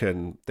back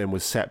and then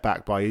was set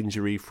back by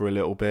injury for a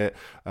little bit.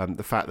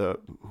 The fact that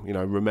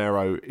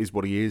Romero is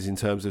what he is in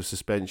terms of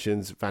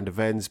suspensions, Van der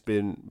Ven's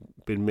been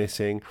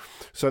missing,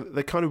 so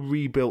they kind of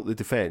rebuilt the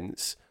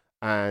defence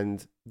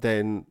and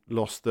then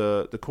lost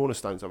the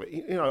cornerstones of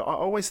it. I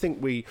always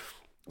think we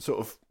sort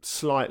of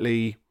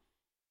slightly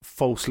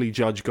falsely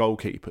judge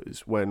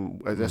goalkeepers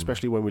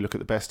especially when we look at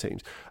the best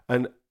teams.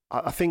 And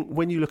I think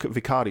when you look at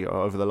Vicario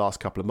over the last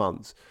couple of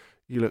months,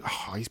 you look,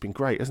 he's been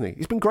great, hasn't he?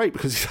 He's been great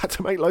because he's had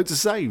to make loads of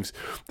saves.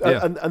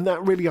 And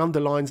that really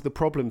underlines the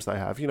problems they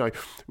have.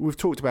 We've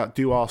talked about,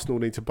 do Arsenal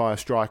need to buy a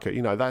striker?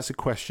 That's a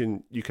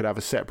question you could have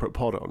a separate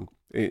pod on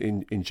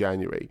in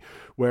January.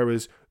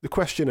 Whereas the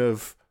question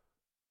of,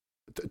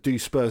 do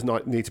Spurs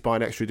need to buy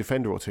an extra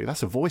defender or two?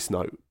 That's a voice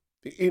note.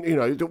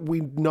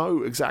 We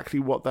know exactly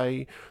what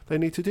they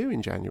need to do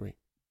in January.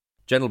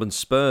 Gentlemen,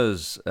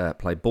 Spurs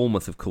play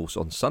Bournemouth, of course,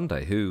 on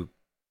Sunday, who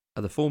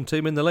are the form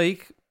team in the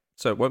league.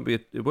 So it won't be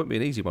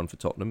an easy one for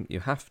Tottenham, you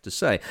have to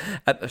say.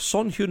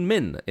 Son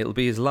Heung-min, it'll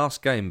be his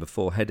last game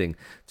before heading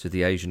to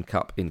the Asian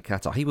Cup in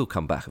Qatar. He will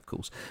come back, of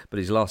course, but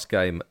his last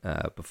game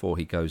before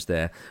he goes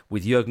there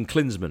with Jurgen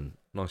Klinsmann.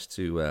 Nice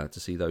to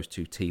see those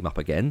two team up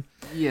again.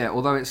 Yeah,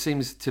 although it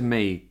seems to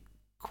me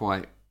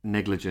quite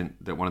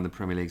negligent that one of the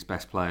Premier League's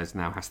best players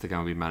now has to go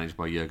and be managed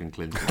by Jurgen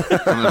Klinsmann.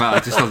 Something about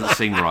it just doesn't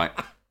seem right.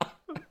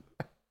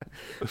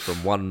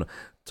 From one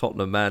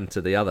Tottenham man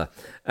to the other.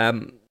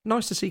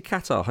 Nice to see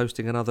Qatar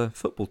hosting another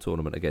football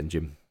tournament again,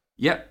 Jim.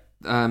 Yep.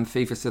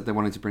 FIFA said they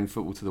wanted to bring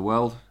football to the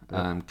world.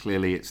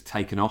 Clearly it's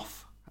taken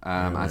off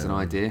as an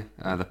idea.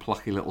 The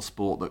plucky little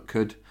sport that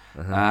could.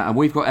 And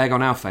we've got egg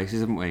on our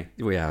faces, haven't we?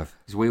 We have.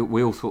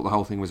 We all thought the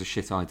whole thing was a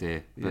shit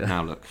idea. But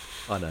now look.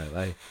 I know,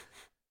 eh?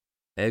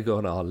 Egg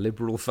on our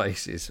liberal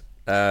faces.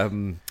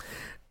 I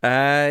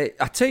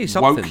tell you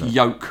something. Woke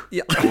yolk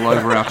all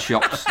over our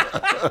chops.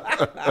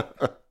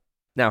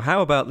 Now,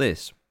 how about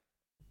this?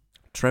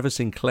 Trevor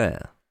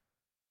Sinclair,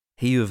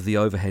 he of the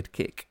overhead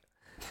kick,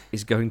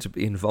 is going to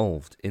be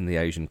involved in the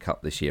Asian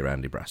Cup this year,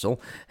 Andy Brassel.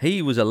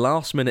 He was a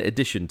last-minute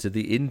addition to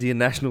the Indian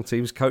national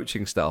team's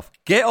coaching staff.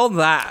 Get on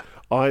that!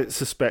 I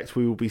suspect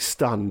we will be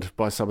stunned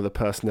by some of the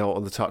personnel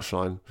on the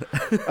touchline,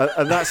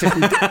 and that's if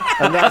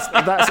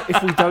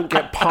we don't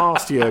get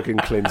past Jurgen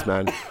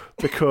Klinsmann,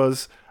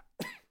 because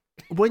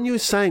when you were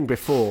saying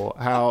before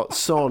how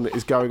Son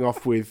is going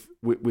off with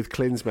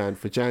Klinsmann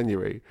for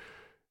January,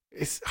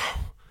 it's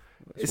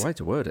way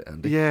to word it,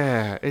 Andy.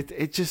 Yeah,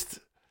 it just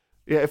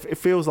it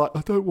feels like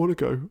I don't want to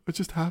go. I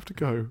just have to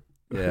go.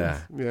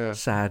 Yeah, yeah.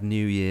 Sad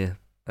New Year.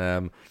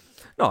 No,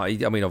 I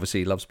mean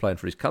obviously he loves playing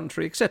for his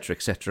country, etc.,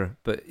 etc.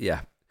 But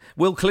yeah,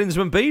 will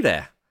Klinsmann be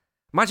there?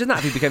 Imagine that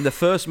if he became the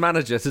first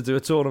manager to do a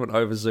tournament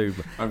over Zoom.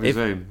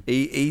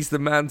 He's the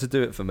man to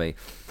do it for me.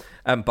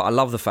 But I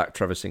love the fact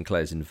Trevor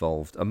Sinclair's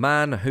involved. A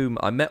man whom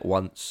I met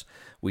once.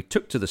 We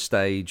took to the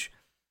stage.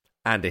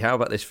 Andy, how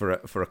about this for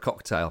a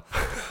cocktail?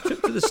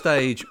 Took to the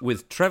stage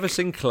with Trevor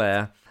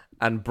Sinclair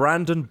and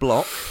Brandon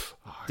Block,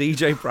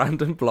 DJ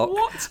Brandon Block.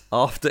 What?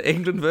 After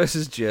England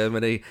versus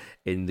Germany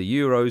in the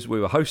Euros,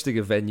 we were hosting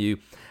a venue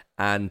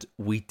and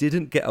we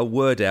didn't get a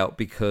word out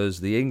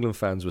because the England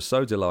fans were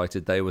so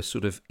delighted. They were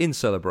sort of in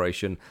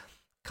celebration,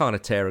 kind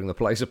of tearing the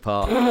place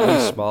apart.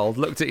 We smiled,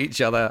 looked at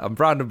each other, and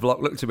Brandon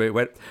Block looked at me and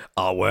went,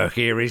 "Our work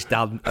here is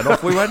done." And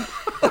off we went.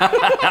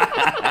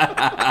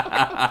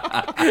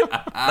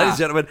 Ladies and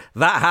gentlemen,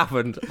 that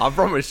happened. I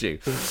promise you.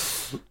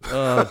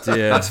 Oh,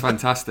 dear. That's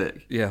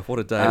fantastic. Yeah, what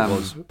a day it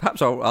was.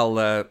 Perhaps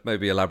I'll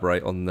maybe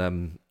elaborate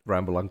on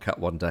Ramble Uncut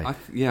one day.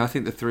 I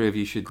think the three of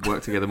you should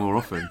work together more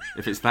often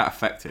if it's that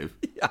effective.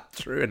 Yeah,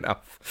 true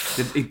enough.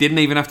 He didn't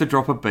even have to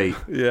drop a beat.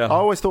 Yeah, I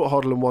always thought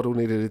Hoddle and Waddle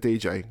needed a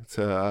DJ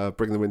to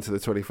bring them into the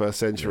 21st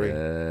century.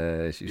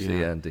 Yes, you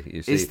see, Andy.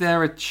 You see. Is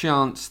there a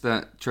chance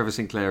that Trevor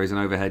Sinclair is an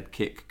overhead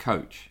kick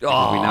coach?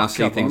 Oh, we now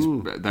see things.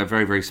 They're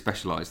very, very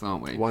specialised,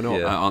 aren't we? Why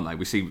not? Aren't they?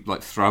 We see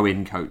like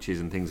throw-in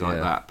coaches and things like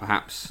that.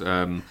 Perhaps.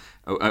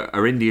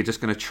 Are India just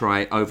going to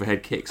try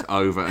overhead kicks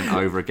over and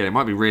over again? It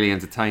might be really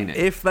entertaining.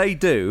 If they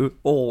do,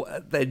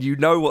 then you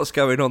know what's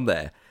going on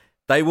there.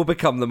 They will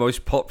become the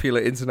most popular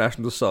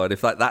international side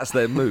if that's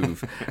their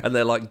move, and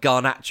they're like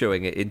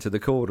Garnachoing it into the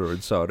corner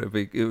and so on. It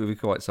would be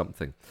quite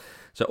something.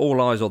 So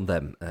all eyes on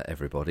them,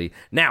 everybody.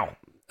 Now,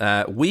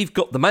 we've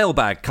got the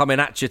mailbag coming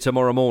at you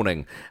tomorrow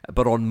morning,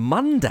 but on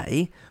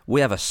Monday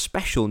we have a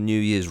special New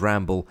Year's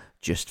ramble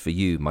just for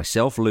you.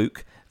 Myself,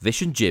 Luke,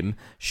 Vish and Jim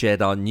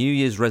shared our New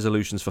Year's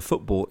resolutions for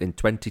football in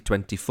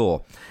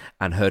 2024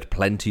 and heard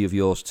plenty of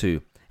yours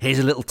too. Here's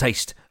a little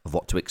taste of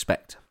what to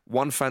expect.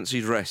 One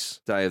fancy dress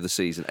day of the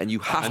season, and you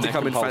have to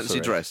come in fancy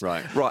dress.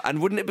 Right.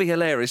 And wouldn't it be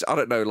hilarious? I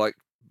don't know, like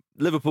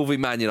Liverpool v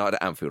Man United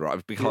at Anfield, right?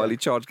 A big highly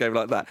charged game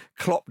like that.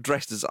 Klopp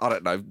dressed as, I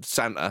don't know,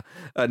 Santa,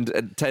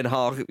 and Ten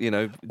Hag,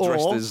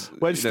 dressed as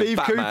when Steve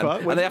Batman,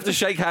 Cooper, and they have to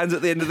shake hands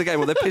at the end of the game,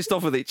 or they're pissed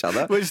off with each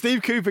other. When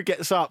Steve Cooper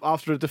gets up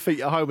after a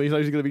defeat at home and he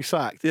knows he's going to be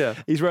sacked,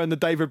 he's wearing the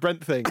David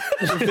Brent thing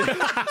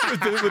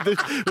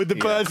with the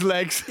bird's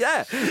legs.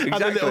 Yeah, exactly. And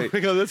the little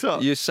thing on the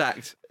top. You're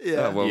sacked.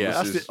 Yeah. Oh,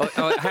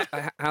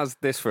 well, how's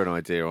this for an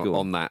idea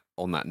on that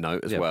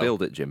note as well?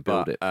 Build it, Jim.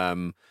 Build it.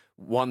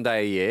 One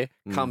day a year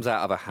comes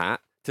out of a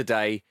hat.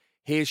 Today,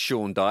 here's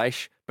Sean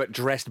Dyche, but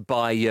dressed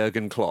by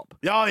Jurgen Klopp.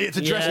 Oh, you get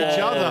to dress each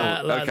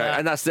other. Like that.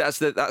 And that's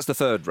the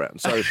third round.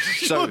 So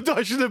Sean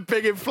Dyche is a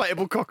big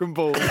inflatable cock and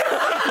ball.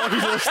 Like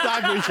he's on a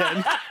stag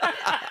weekend.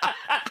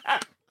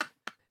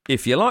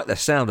 If you like the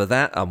sound of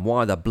that, and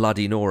why the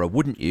bloody Nora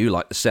wouldn't you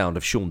like the sound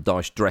of Sean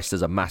Dyche dressed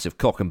as a massive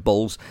cock and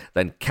balls,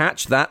 then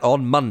catch that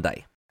on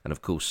Monday. And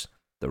of course,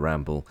 the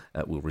Ramble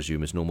will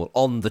resume as normal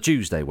on the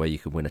Tuesday, where you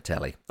can win a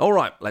telly. All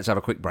right, let's have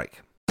a quick break.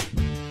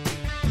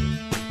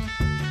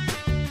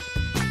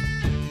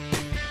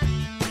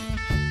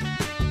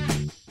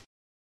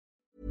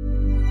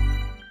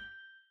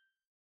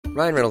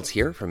 Ryan Reynolds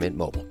here from Mint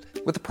Mobile.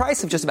 With the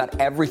price of just about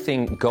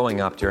everything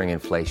going up during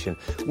inflation,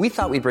 we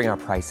thought we'd bring our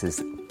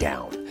prices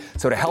down.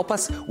 So to help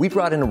us, we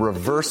brought in a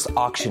reverse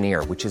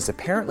auctioneer, which is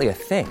apparently a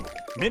thing.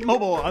 Mint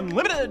Mobile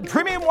Unlimited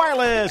Premium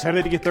Wireless. How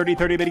to get 30,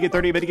 30, bit to get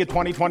 30, bit to get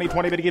 20, 20,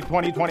 20, bit to get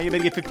 20, 20, bit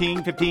to get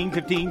 15, 15,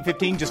 15,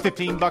 15, just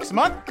 $15 a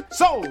month?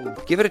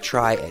 Sold! Give it a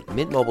try at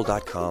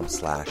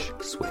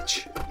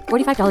mintmobile.com/switch.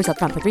 $45 up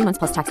front for 3 months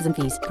plus taxes and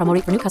fees. Promo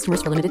rate for new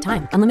customers for limited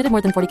time. Unlimited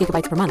more than 40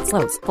 gigabytes per month.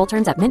 Slows full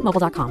terms at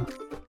mintmobile.com.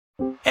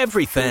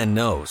 Every fan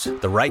knows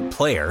the right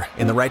player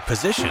in the right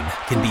position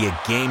can be a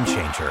game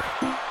changer.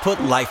 Put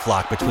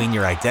LifeLock between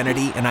your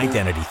identity and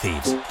identity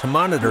thieves to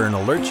monitor and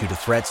alert you to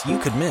threats you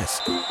could miss.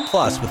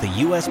 Plus, with a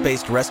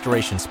U.S.-based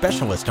restoration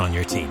specialist on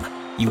your team,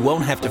 you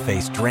won't have to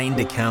face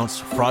drained accounts,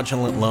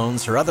 fraudulent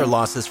loans, or other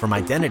losses from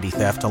identity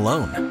theft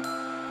alone.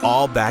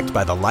 All backed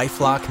by the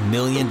LifeLock $1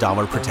 Million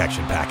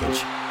Protection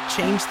Package.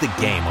 Change the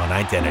game on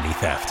identity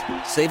theft.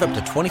 Save up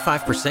to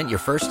 25% your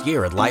first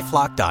year at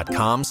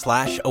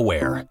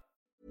LifeLock.com/aware.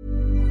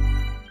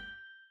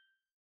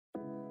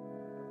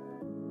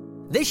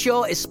 This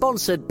show is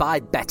sponsored by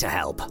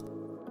BetterHelp.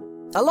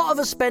 A lot of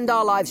us spend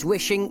our lives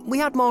wishing we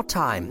had more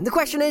time. The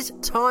question is,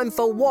 time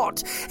for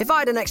what? If I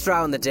had an extra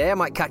hour in the day, I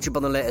might catch up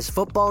on the latest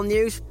football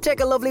news, take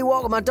a lovely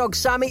walk with my dog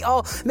Sammy,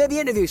 or maybe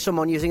interview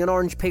someone using an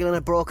orange peel and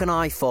a broken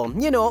iPhone.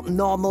 You know,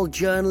 normal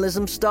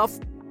journalism stuff.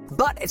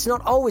 But it's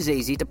not always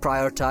easy to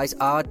prioritise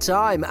our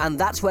time, and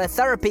that's where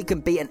therapy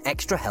can be an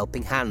extra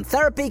helping hand.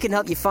 Therapy can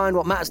help you find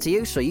what matters to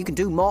you so you can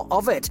do more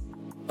of it.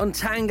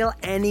 Untangle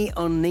any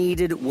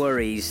unneeded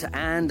worries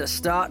and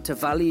start to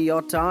value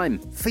your time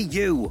for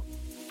you.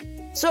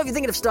 So if you're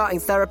thinking of starting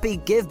therapy,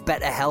 give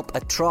BetterHelp a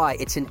try.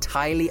 It's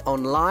entirely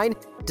online,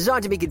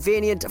 designed to be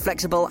convenient,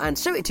 flexible, and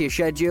suited to your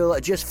schedule.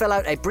 Just fill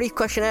out a brief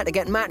questionnaire to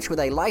get matched with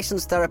a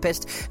licensed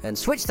therapist and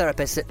switch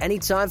therapists at any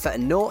time for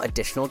no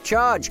additional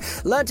charge.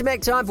 Learn to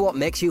make time for what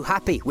makes you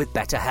happy with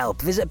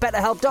BetterHelp. Visit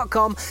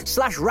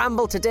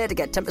betterhelp.com/ramble today to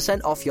get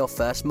 10% off your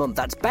first month.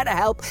 That's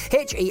BetterHelp,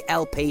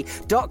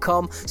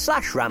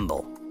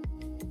 HELP.com/ramble.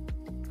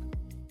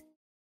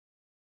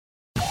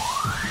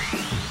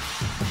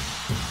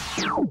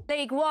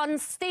 League One,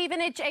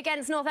 Stevenage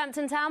against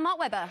Northampton Town. Mark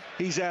Webber.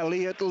 He's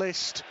Elliot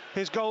List.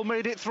 His goal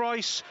made it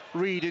thrice.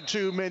 Reed in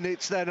 2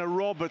 minutes, then a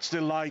Roberts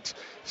delight.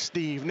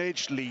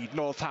 Stevenage lead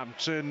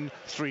Northampton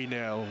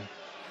 3-0.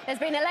 There's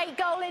been a late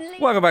goal in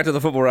League. Welcome back to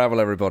the Football Ramble,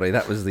 everybody.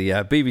 That was the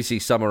BBC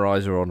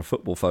summariser on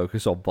Football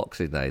Focus on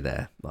Boxing Day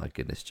there. My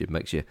goodness, Jim,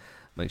 makes you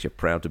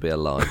proud to be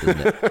alive,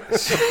 doesn't it?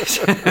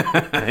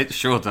 It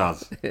sure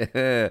does.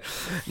 Yeah.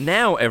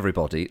 Now,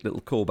 everybody,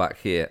 little callback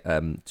here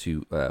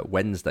to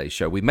Wednesday's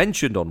show. We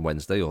mentioned on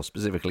Wednesday, or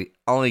specifically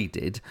I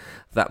did,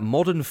 that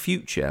Modern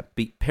Future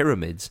beat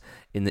Pyramids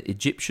in the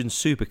Egyptian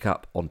Super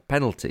Cup on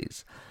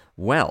penalties.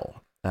 Well,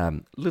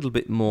 a little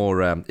bit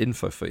more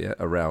info for you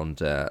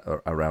around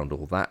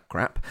all that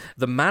crap.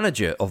 The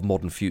manager of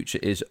Modern Future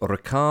is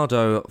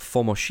Riccardo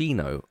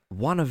Fomoschino,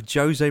 one of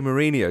Jose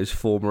Mourinho's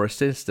former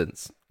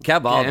assistants.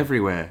 Come on. Get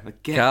everywhere.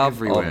 Get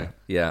everywhere. On.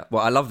 Yeah,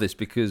 well, I love this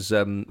because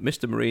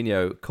Mr.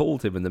 Mourinho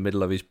called him in the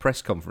middle of his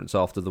press conference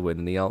after the win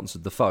and he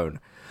answered the phone.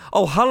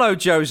 Oh, hello,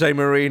 Jose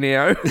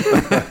Mourinho.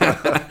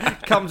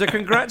 Come to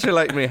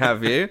congratulate me,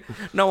 have you?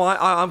 No,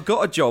 I've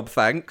got a job,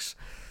 thanks.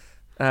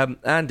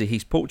 Andy,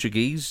 he's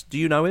Portuguese. Do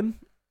you know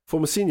him?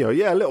 Formasinho,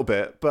 yeah, a little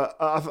bit. But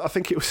I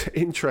think it was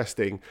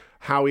interesting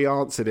how he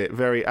answered it.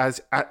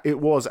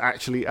 It was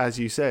actually as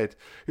you said.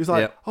 He was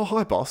like, "Oh,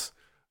 hi, boss.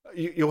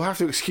 You'll have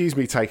to excuse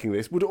me taking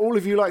this. Would all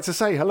of you like to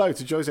say hello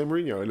to Jose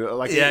Mourinho?" And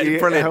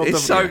brilliant.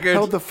 It's so good.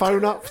 Held the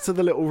phone up to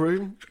the little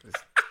room.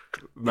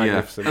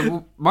 Magnificent. Yeah.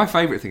 And my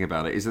favourite thing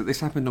about it is that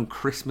this happened on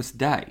Christmas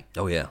Day.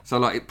 Oh, yeah.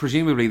 So,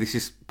 presumably this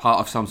is part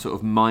of some sort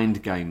of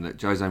mind game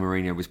that Jose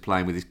Mourinho was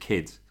playing with his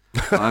kids.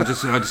 I'm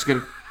just going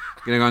to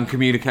go and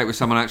communicate with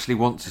someone I actually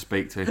want to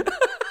speak to.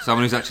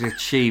 Someone who's actually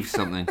achieved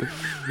something.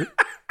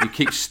 You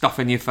keep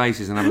stuffing your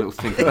faces and have a little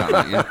think about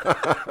that, yeah?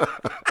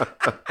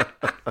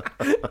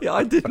 Yeah,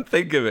 I didn't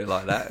think of it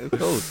like that, of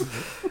course.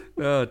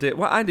 Oh, dear.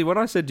 Well, Andy, when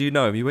I said, do you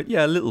know him, you went,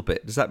 yeah, a little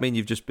bit. Does that mean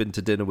you've just been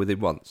to dinner with him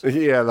once?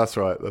 Yeah, that's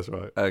right.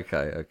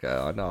 Okay.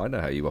 I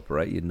know how you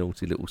operate, you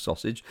naughty little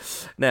sausage.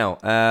 Now,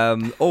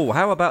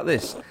 how about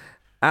this?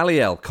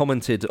 Aliel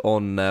commented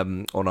on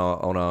our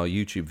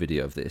YouTube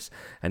video of this,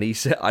 and he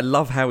said, I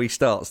love how he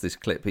starts this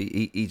clip.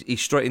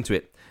 He's straight into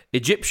it.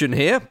 Egyptian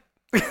here.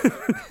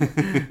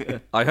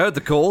 I heard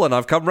the call and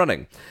I've come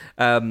running.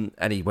 And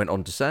he went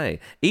on to say,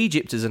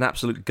 Egypt is an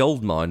absolute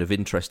goldmine of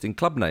interesting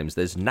club names.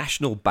 There's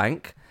National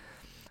Bank,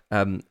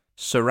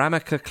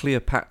 Ceramica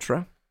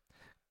Cleopatra,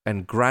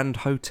 and Grand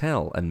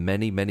Hotel, and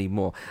many, many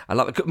more. I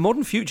love it.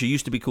 Modern Future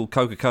used to be called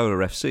Coca-Cola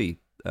FC,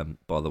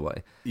 by the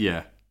way.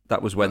 Yeah.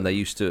 That was when they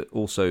used to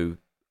also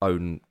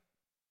own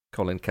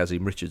Colin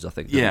Kazim Richards, I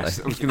think. Yes,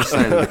 they? I was going to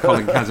say the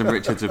Colin Kazim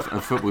Richards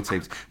of football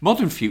teams.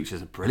 Modern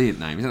Future's a brilliant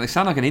name, isn't it? They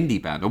sound like an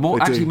indie band, or more,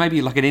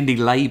 maybe like an indie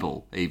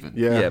label, even.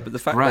 Yeah, but the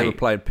fact they were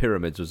playing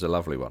Pyramids was a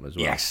lovely one as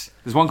well. Yes.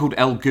 There's one called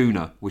El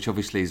Guna, which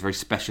obviously is very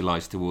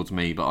specialised towards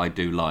me, but I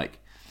do like.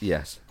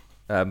 Yes.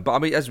 But I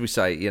mean, as we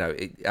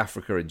say,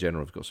 Africa in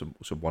general has got some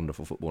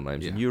wonderful football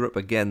names. And Europe,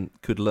 again,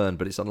 could learn,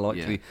 but it's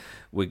unlikely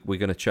we're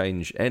going to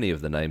change any of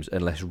the names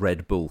unless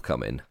Red Bull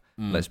come in.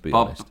 Let's be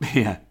honest.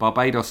 Yeah,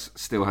 Barbados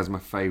still has my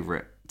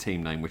favourite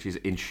team name, which is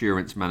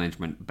Insurance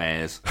Management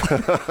Bears.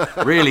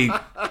 Really,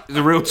 there's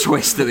a real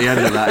twist at the end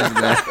of that,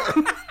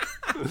 isn't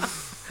there?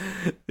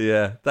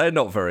 Yeah, they're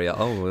not very...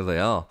 Oh, well, they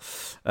are.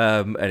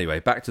 Anyway,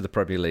 back to the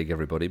Premier League,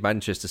 everybody.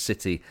 Manchester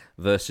City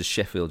versus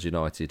Sheffield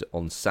United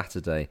on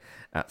Saturday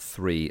at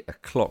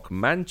 3:00.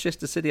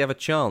 Manchester City have a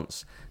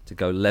chance to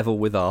go level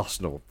with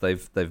Arsenal.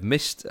 They've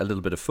missed a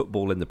little bit of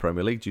football in the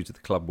Premier League due to the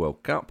Club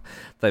World Cup.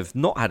 They've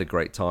not had a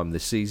great time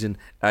this season,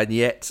 and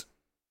yet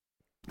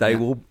they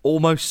will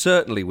almost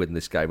certainly win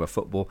this game of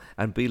football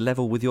and be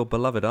level with your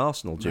beloved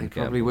Arsenal, Jim Campbell.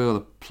 They probably will.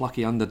 The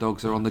plucky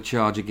underdogs are on the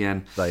charge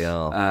again. They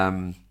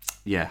are.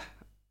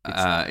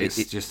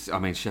 It's just, I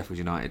mean, Sheffield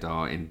United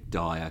are in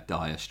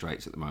dire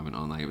straits at the moment,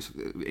 aren't they? It was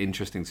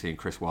interesting seeing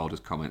Chris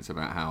Wilder's comments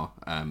about how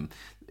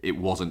it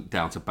wasn't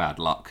down to bad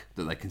luck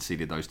that they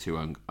conceded those two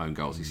own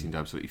goals. He seemed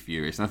absolutely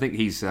furious. And I think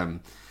he's,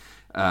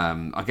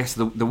 I guess,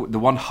 the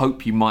one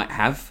hope you might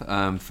have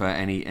for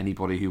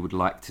anybody who would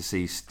like to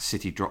see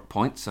City drop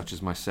points, such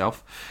as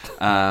myself,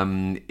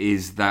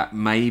 is that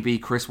maybe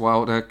Chris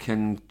Wilder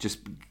can just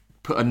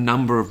put a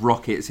number of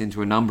rockets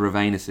into a number of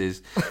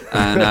anuses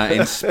and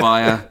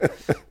inspire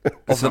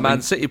of the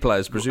Man City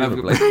players,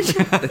 presumably,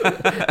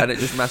 and it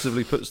just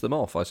massively puts them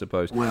off, I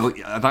suppose. Well,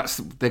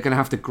 they're going to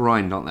have to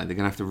grind, aren't they? They're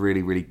going to have to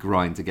really, really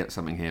grind to get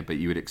something here. But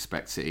you would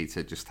expect City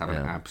to just have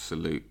an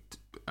absolute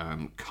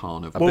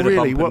carnival. A bit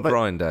of bump and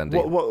grind, Andy.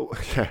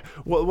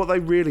 What they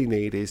really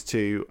need is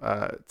to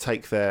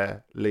take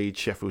their lead,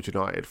 Sheffield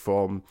United,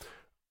 from,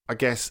 I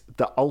guess,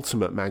 the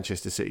ultimate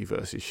Manchester City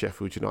versus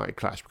Sheffield United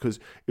clash, because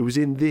it was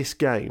in this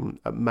game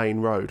at Main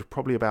Road,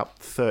 probably about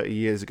 30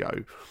 years ago,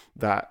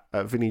 that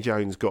Vinnie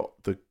Jones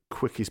got the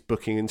quickest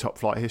booking in top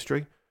flight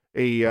history.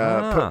 He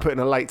put in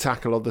a late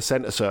tackle on the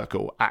centre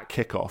circle at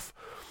kickoff.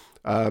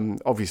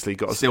 Obviously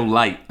got still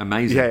late,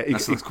 amazing. Yeah,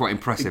 that's quite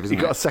impressive, isn't it?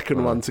 He got a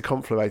second one to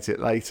complement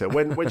it later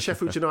when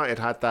Sheffield United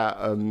had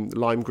that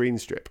lime green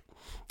strip,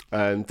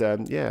 and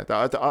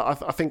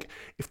I think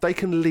if they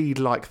can lead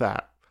like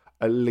that,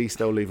 at least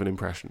they'll leave an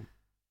impression.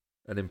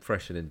 An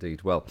impression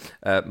indeed. Well,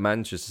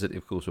 Manchester City,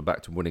 of course, were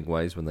back to winning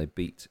ways when they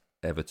beat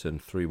Everton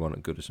 3-1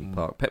 at Goodison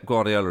Park. Pep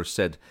Guardiola has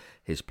said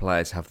his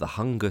players have the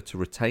hunger to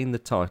retain the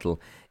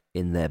title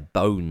in their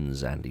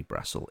bones, Andy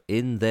Brassel,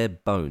 in their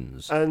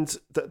bones. And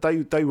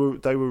they were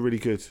really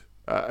good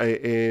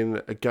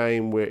in a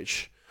game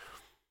which,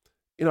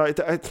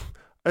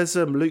 as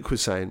Luke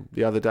was saying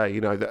the other day,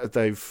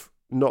 they've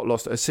not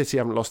lost. City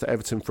haven't lost to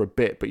Everton for a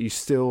bit, but you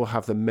still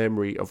have the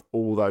memory of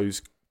all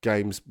those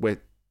games where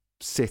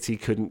City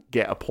couldn't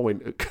get a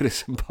point at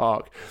Goodison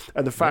Park,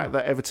 and the fact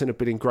that Everton have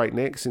been in great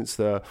nick since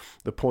the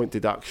point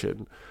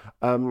deduction.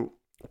 But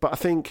I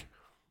think,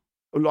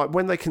 like,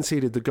 when they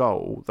conceded the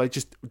goal, they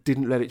just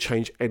didn't let it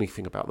change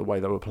anything about the way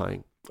they were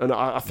playing. And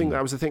I think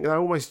that was the thing. They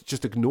almost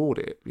just ignored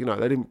it. They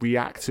didn't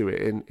react to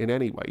it in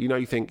any way.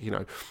 You think,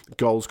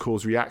 goals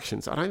cause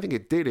reactions. I don't think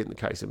it did in the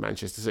case of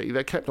Manchester City.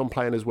 They kept on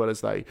playing as well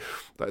as they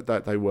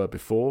were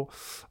before.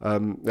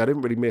 They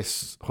didn't really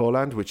miss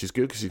Haaland, which is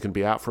good because he can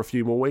be out for a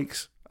few more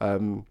weeks.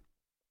 And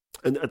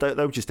they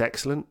were just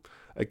excellent.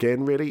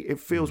 Again, really, it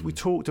feels, we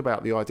talked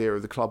about the idea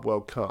of the Club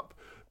World Cup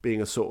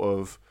being a sort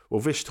of,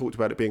 Vish talked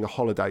about it being a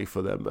holiday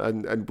for them,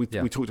 and we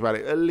talked about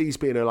it at least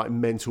being a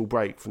mental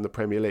break from the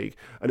Premier League,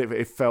 and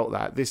it felt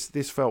that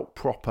this felt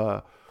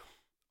proper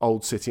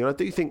old City. And I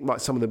do think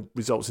some of the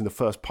results in the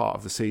first part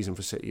of the season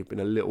for City have been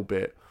a little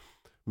bit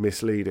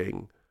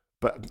misleading,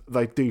 but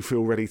they do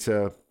feel ready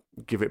to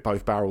give it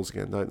both barrels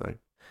again, don't they?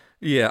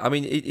 Yeah, I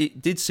mean, it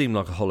did seem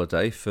like a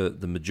holiday for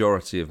the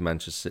majority of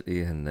Manchester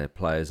City and their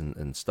players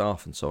and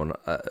staff and so on.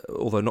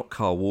 Although not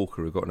Kyle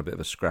Walker, who got in a bit of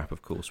a scrap,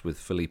 of course, with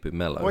Felipe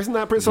Melo. Why isn't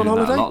that Brits on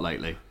holiday? A lot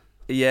lately.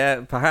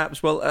 Yeah,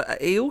 perhaps. Well,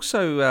 he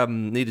also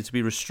needed to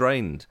be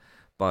restrained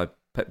by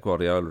Pep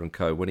Guardiola and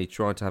co. when he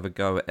tried to have a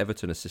go at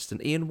Everton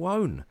assistant Ian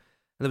Wone.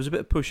 And there was a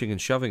bit of pushing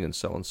and shoving and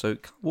so on. So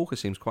Walker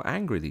seems quite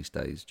angry these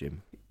days,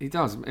 Jim. He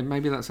does. And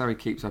maybe that's how he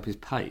keeps up his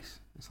pace.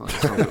 It's like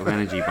some sort of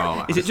energy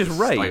bar. Is it just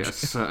rage? A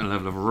certain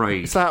level of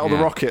rage. It's that or the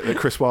rocket that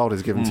Chris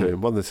Wilder's given to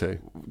him. One of the two.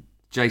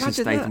 Jason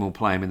Statham will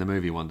play him in the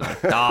movie one day.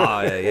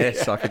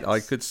 Yes, I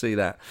could see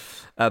that.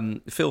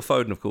 Phil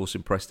Foden, of course,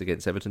 impressed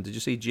against Everton. Did you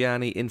see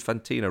Gianni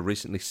Infantino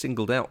recently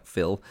singled out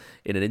Phil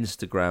in an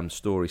Instagram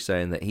story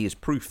saying that he is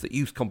proof that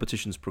youth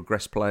competitions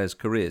progress players'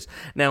 careers?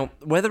 Now,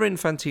 whether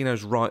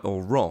Infantino's right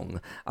or wrong,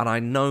 and I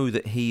know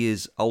that he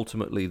is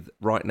ultimately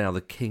right now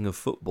the king of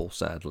football,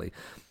 sadly,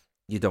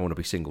 you don't want to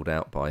be singled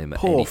out by him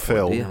at any point.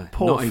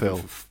 Poor Phil.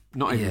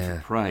 Not even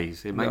for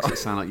praise. It makes it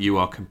sound like you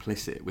are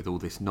complicit with all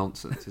this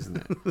nonsense, isn't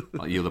it?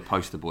 Like you're the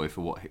poster boy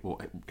for what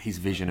his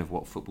vision of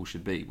what football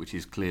should be, which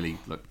is clearly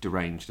like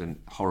deranged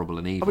and horrible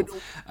and evil.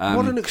 I mean,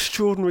 what an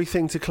extraordinary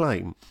thing to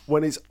claim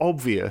when it's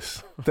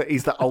obvious that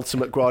he's the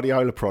ultimate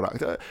Guardiola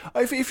product.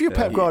 If you're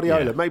Pep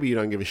Guardiola, maybe you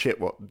don't give a shit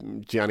what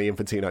Gianni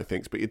Infantino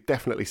thinks, but you're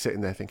definitely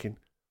sitting there thinking,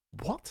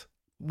 what?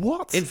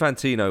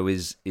 Infantino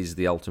is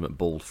the ultimate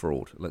bald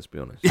fraud, let's be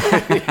honest.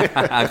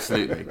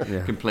 Absolutely,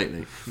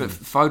 completely. But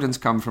Foden's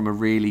come from a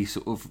really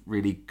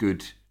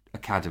good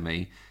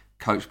academy,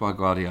 coached by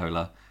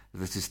Guardiola.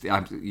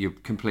 You're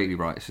completely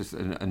right. It's just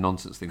a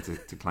nonsense thing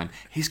to claim.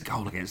 His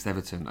goal against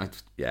Everton,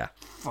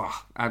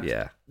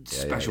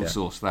 special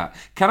sauce that.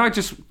 Can I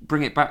just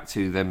bring it back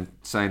to them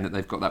saying that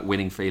they've got that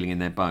winning feeling in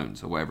their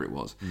bones or whatever it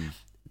was?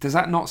 Does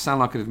that not sound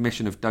like an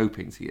admission of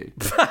doping to you?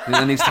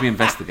 That needs to be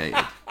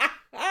investigated.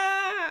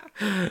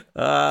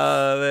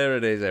 There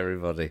it is,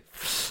 everybody.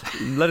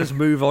 Let us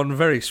move on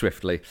very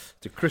swiftly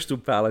to Crystal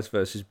Palace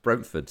versus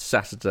Brentford,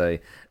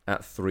 Saturday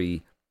at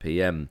 3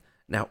 p.m.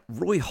 Now,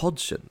 Roy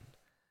Hodgson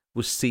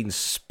was seen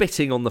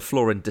spitting on the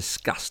floor in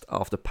disgust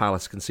after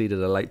Palace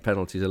conceded a late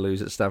penalty to lose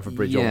at Stamford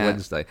Bridge on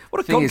Wednesday.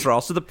 What a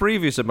contrast to the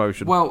previous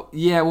emotion. Well,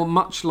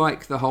 much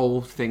like the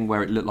whole thing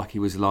where it looked like he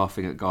was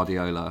laughing at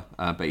Guardiola,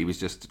 but he was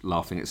just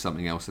laughing at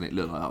something else and it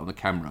looked like that on the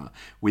camera.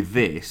 With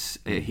this,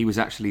 he was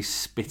actually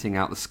spitting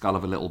out the skull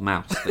of a little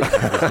mouse that he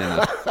had for his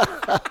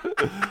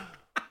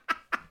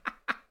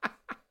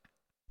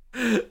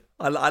dinner.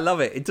 I love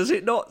it. Does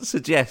it not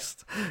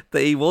suggest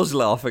that he was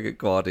laughing at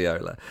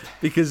Guardiola?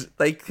 Because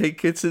they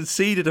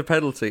conceded a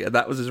penalty and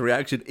that was his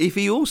reaction. If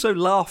he also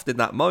laughed in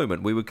that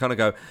moment, we would kind of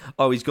go,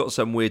 oh, he's got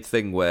some weird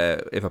thing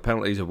where if a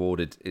penalty is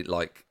awarded,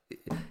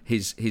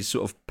 his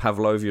sort of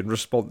Pavlovian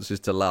response is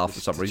to laugh for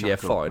some reason. Yeah,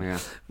 fine. Yeah.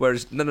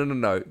 Whereas,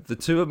 no. The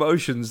two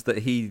emotions that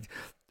he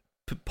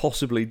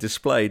possibly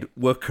displayed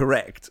were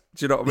correct.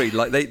 Do you know what I mean?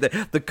 Like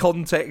the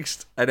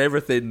context and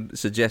everything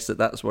suggests that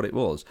that's what it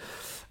was.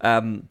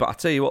 But I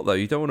tell you what, though,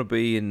 you don't want to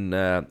be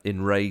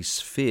in Roy's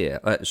sphere,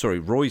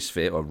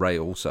 or Ray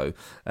also,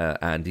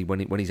 Andy,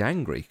 when he's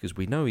angry, because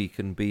we know he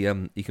can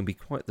be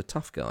quite the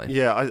tough guy.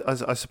 Yeah,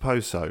 I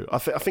suppose so. I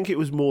think it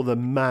was more the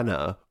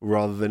manner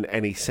rather than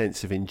any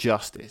sense of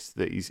injustice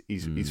that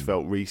he's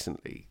felt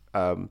recently.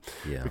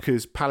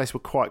 Because Palace were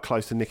quite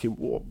close to nicking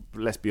what,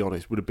 let's be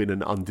honest, would have been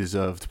an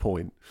undeserved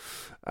point,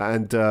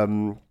 and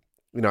they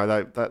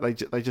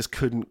just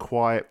couldn't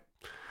quite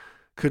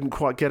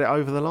get it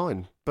over the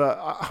line. But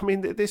I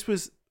mean, this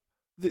was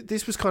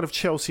kind of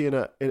Chelsea in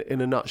a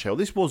nutshell.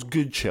 This was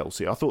good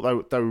Chelsea. I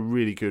thought they were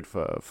really good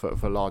for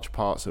large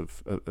parts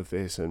of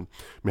this. And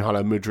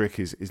Mykhailo Mudryk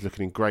is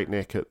looking in great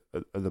nick at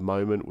the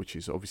moment, which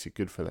is obviously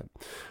good for them.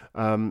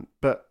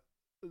 But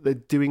they're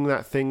doing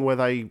that thing where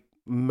they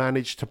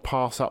managed to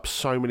pass up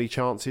so many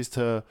chances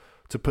to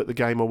put the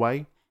game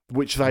away,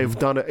 which they've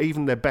done at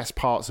even their best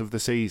parts of the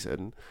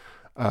season.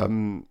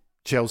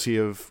 Chelsea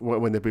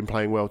when they've been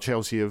playing well,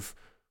 Chelsea have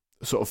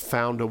sort of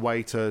found a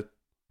way to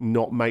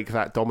not make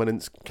that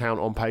dominance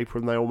count on paper,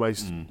 and they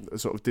almost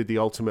sort of did the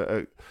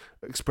ultimate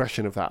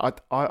expression of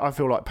that. I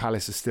feel like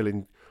Palace is still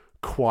in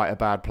quite a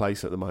bad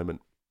place at the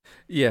moment.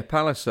 Yeah,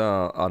 Palace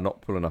are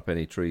not pulling up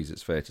any trees,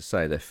 it's fair to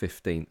say. They're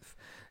 15th,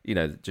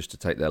 just to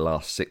take their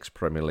last 6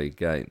 Premier League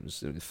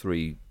games,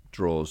 3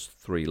 draws,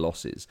 3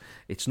 losses.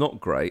 It's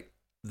not great.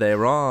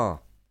 There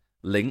are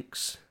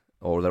links,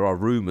 or there are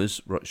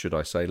rumours, should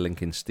I say,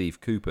 linking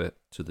Steve Cooper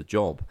to the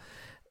job.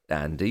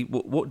 Andy,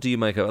 what do you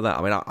make of that?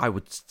 I mean, I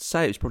would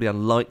say it's probably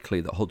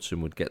unlikely that Hodgson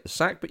would get the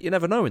sack, but you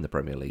never know in the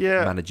Premier League.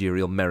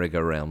 Managerial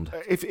merry-go-round.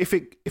 If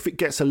it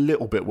gets a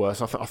little bit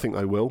worse, I think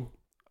they will.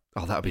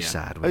 Oh, that would be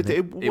sad, wouldn't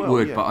it? It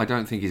would, but I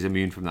don't think he's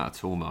immune from that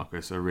at all,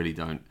 Marcus. I really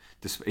don't.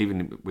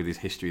 Even with his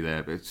history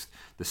there, but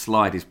the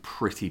slide is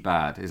pretty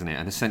bad, isn't it?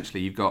 And essentially,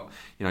 you've got,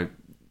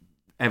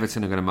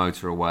 Everton are going to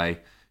motor away.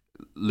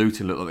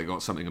 Luton look like they've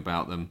got something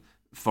about them.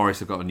 Forest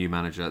have got a new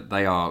manager.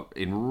 They are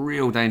in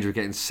real danger of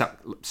getting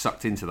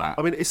sucked into that.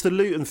 I mean, it's the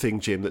Luton thing,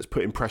 Jim, that's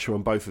putting pressure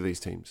on both of these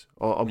teams,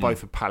 on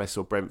both of Palace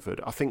or Brentford.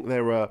 I think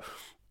there are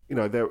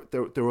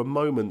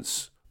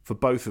moments for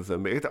both of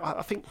them.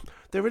 I think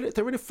they're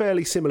in a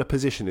fairly similar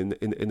position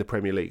in the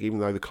Premier League, even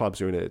though the clubs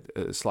are in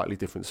a slightly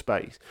different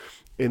space.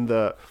 In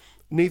that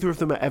neither of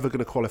them are ever going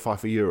to qualify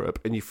for Europe,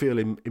 and you feel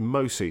in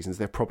most seasons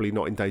they're probably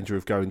not in danger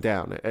of going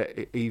down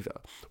either,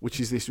 which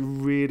is this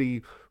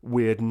really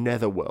weird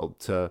netherworld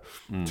to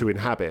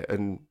inhabit.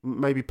 And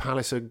maybe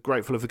Palace are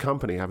grateful of the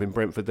company, having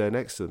Brentford there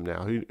next to them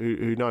now.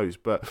 Who knows?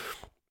 But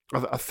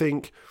I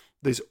think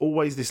there's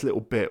always this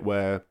little bit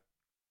where,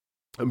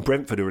 and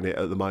Brentford are in it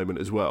at the moment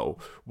as well,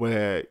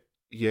 where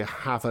you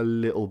have a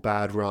little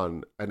bad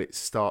run and it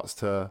starts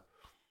to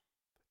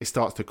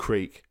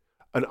creak.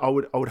 And I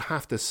would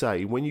have to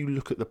say, when you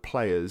look at the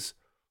players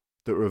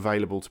that are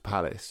available to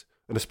Palace,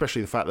 and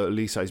especially the fact that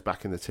Elise's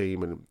back in the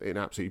team and in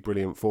absolutely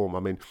brilliant form. I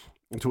mean,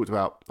 we talked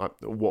about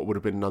what would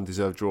have been an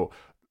undeserved draw.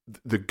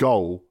 The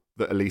goal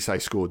that Elise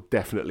scored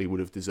definitely would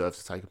have deserved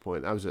to take a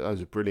point. That was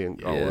a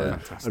brilliant goal,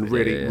 and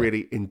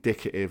really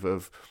indicative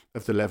of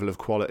the level of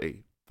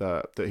quality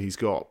that he's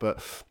got.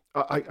 But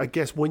I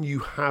guess when you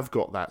have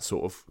got that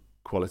sort of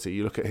quality,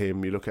 you look at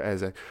him, you look at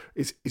Eze,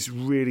 it's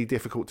really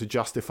difficult to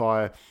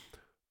justify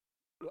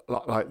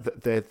like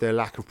their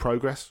lack of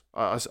progress.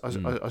 I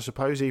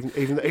suppose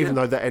even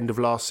though the end of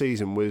last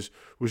season was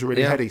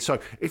really heady. So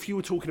if you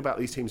were talking about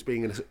these teams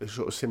being in a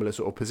sort of similar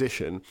sort of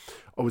position,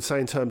 I would say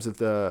in terms of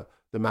the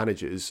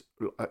managers,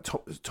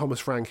 Thomas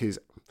Frank is,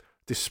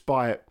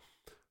 despite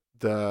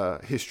the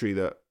history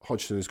that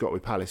Hodgson has got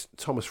with Palace,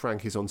 Thomas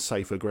Frank is on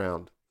safer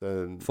ground.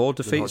 4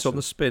 defeats on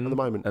the spin at the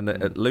moment, and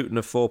at Luton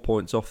are 4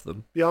 points off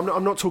them. Yeah,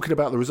 I'm not talking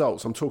about the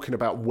results. I'm talking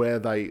about where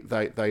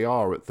they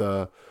are at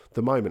the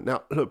moment.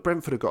 Now, look,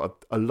 Brentford have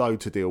got a load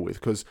to deal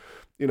with because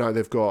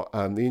they've got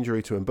the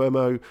injury to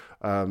Mbeumo.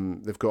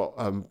 They've got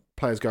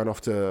players going off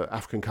to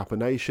African Cup of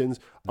Nations.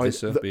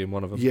 Visser being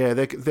one of them. Yeah,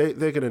 they're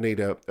going to need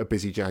a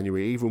busy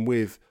January, even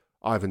with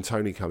Ivan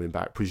Toney coming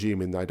back,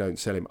 presuming they don't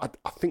sell him. I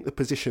think the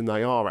position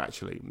they are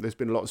actually, there's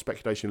been a lot of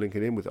speculation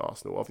linking in with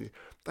Arsenal. Obviously,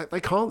 they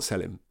can't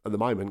sell him at the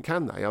moment,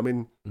 can they? I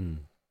mean,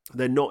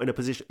 they're not in a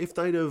position. If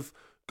they'd have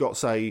got,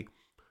 say,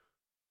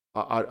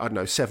 I don't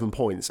know, 7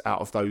 points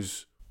out of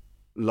those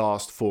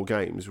last 4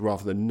 games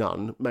rather than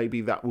none, maybe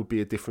that would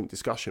be a different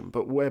discussion.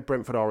 But where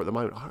Brentford are at the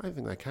moment, I don't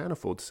think they can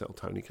afford to sell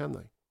Toney, can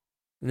they?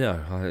 No,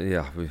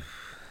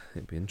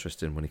 it'd be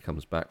interesting when he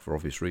comes back for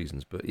obvious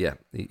reasons. But yeah,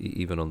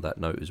 even on that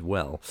note as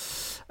well.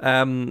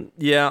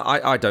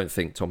 I don't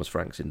think Thomas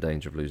Frank's in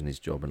danger of losing his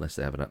job unless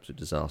they have an absolute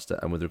disaster.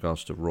 And with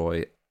regards to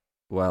Roy,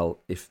 well,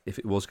 if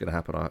it was going to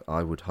happen,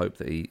 I would hope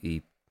that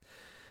he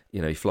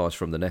flies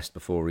from the nest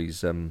before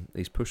he's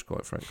pushed,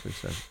 quite frankly.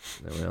 So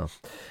there we are.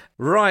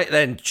 Right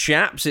then,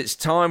 chaps, it's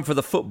time for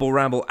the Football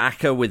Ramble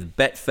ACCA with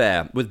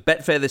Betfair. With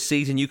Betfair this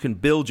season, you can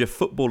build your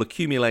football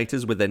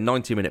accumulators with their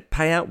 90-minute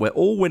payout, where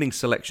all winning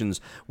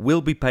selections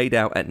will be paid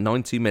out at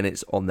 90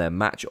 minutes on their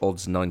match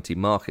odds 90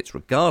 markets,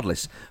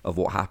 regardless of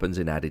what happens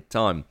in added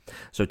time.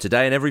 So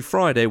today and every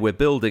Friday, we're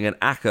building an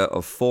ACCA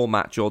of 4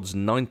 match odds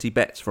 90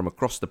 bets from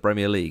across the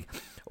Premier League.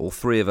 All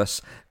 3 of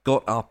us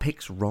got our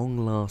picks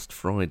wrong last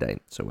Friday,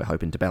 so we're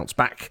hoping to bounce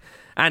back.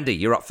 Andy,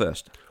 you're up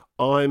first.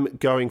 I'm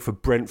going for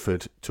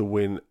Brentford to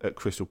win at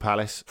Crystal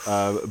Palace.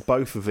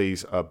 Both of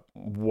these are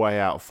way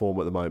out of form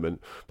at the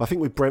moment. But I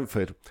think with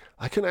Brentford,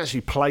 they couldn't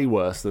actually play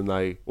worse than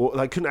they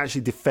couldn't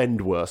actually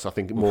defend worse, I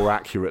think, more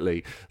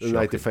accurately than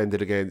they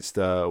defended against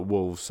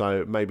Wolves.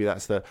 So maybe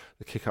that's the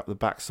kick up the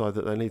backside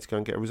that they need to go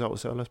and get a result at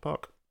Selhurst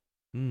Park.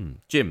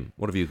 Jim,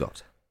 what have you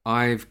got?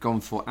 I've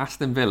gone for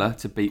Aston Villa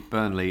to beat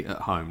Burnley at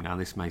home. Now,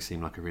 this may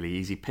seem like a really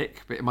easy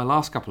pick, but in my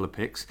last couple of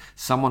picks,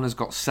 someone has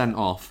got sent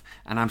off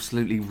and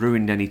absolutely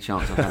ruined any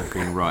chance of that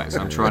being right. So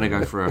I'm trying to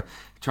go for a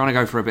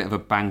bit of a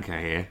banker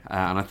here,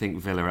 and I think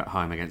Villa at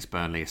home against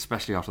Burnley,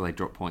 especially after they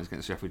drop points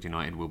against Sheffield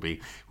United, will be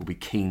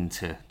keen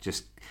to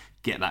just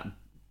get that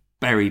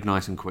buried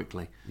nice and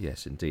quickly.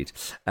 Yes, indeed.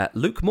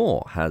 Luke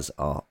Moore has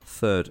our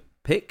third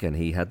pick, and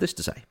he had this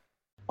to say.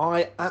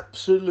 I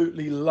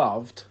absolutely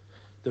loved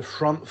the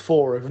front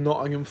 4 of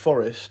Nottingham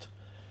Forest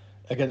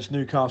against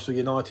Newcastle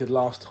United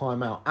last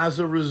time out. As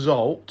a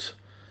result,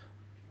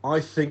 I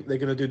think they're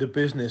going to do the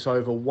business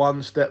over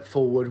 1 step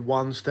forward,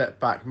 1 step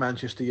back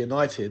Manchester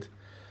United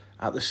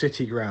at the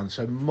City Ground.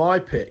 So my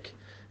pick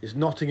is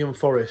Nottingham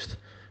Forest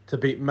to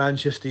beat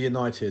Manchester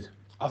United.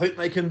 I think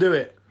they can do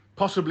it.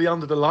 Possibly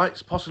under the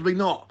lights, possibly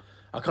not.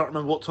 I can't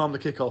remember what time the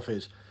kickoff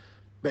is.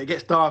 But it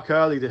gets dark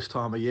early this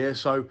time of year,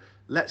 so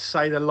let's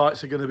say the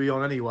lights are going to be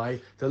on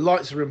anyway. The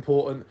lights are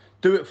important.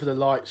 Do it for the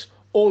lights.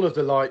 All of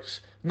the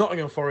lights.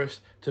 Nottingham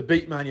Forest to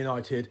beat Man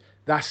United.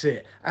 That's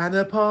it. And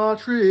a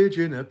partridge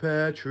in a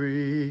pear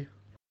tree.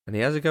 And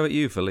he has a go at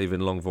you for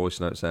leaving long voice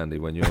notes, Andy,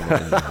 when you're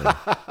not in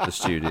the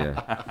studio.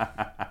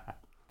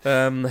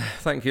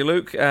 Thank you,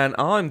 Luke. And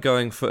I'm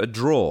going for a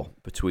draw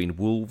between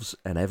Wolves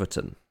and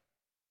Everton.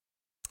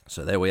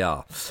 So there we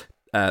are.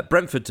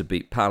 Brentford to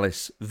beat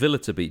Palace, Villa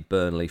to beat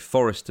Burnley,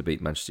 Forest to beat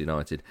Manchester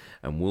United,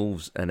 and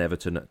Wolves and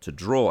Everton to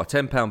draw. A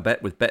 £10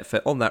 bet with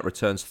Betfair on that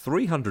returns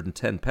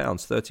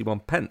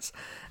 £310.31.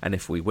 And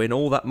if we win,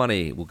 all that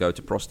money will go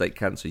to Prostate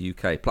Cancer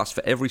UK. Plus,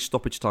 for every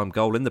stoppage time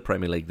goal in the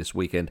Premier League this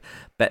weekend,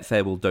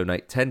 Betfair will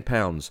donate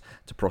 £10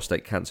 to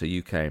Prostate Cancer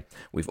UK.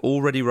 We've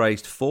already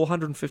raised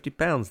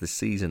 £450 this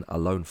season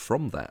alone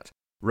from that.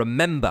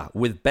 Remember,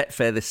 with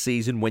Betfair this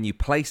season, when you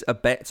place a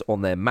bet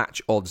on their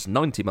match odds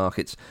 90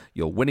 markets,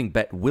 your winning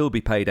bet will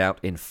be paid out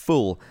in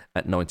full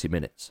at 90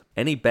 minutes.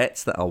 Any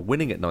bets that are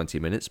winning at 90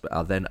 minutes but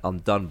are then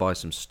undone by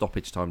some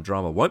stoppage time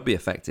drama won't be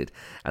affected,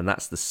 and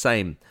that's the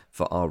same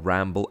for our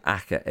Ramble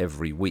ACCA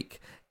every week.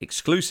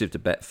 Exclusive to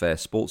Betfair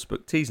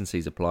Sportsbook, T's and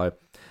C's apply.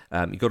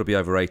 You've got to be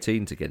over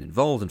 18 to get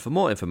involved, and for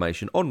more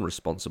information on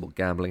responsible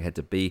gambling, head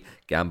to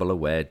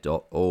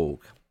begambleaware.org.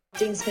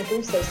 Dean Smith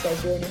also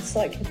says you're an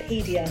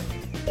encyclopedia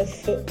of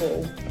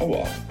football. A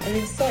what? An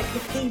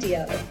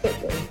encyclopedia of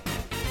football.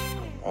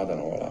 I don't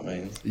know what that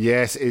means.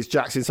 Yes, it's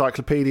Jack's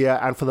Encyclopedia,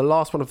 and for the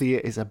last one of the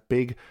year is a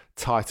big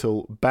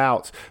title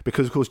bout,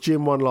 because of course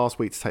Jim won last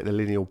week to take the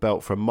lineal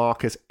belt from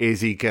Marcus.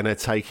 Is he going to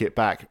take it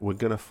back? We're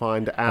going to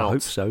find out. I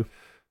hope so.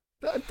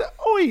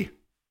 Oi!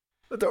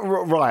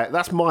 Right,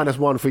 that's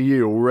 -1 for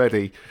you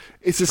already.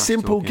 It's a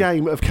simple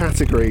game of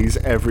categories,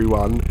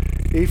 everyone.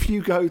 If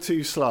you go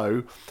too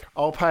slow,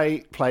 I'll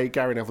play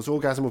Gary Neville's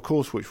Orgasm, of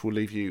course, which will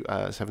leave you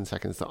 7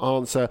 seconds to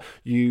answer.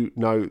 You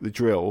know the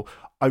drill.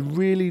 I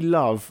really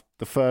love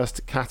the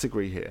first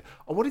category here.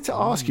 I wanted to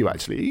ask you,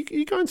 actually, are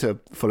you going to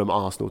Fulham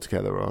Arsenal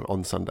together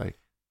on Sunday?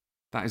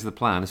 That is the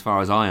plan, as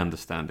far as I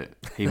understand it.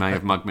 He may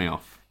have mugged me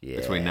off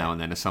between now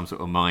and then as some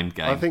sort of mind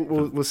game. I think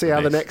we'll see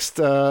how the next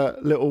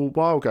little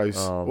while goes.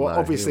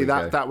 Obviously,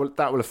 that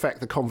will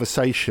affect the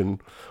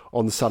conversation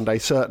on Sunday,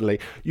 certainly.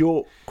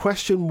 Your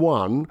question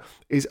 1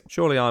 is...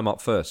 Surely I'm up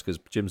first, because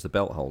Jim's the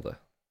belt holder.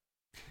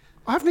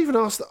 I haven't even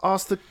asked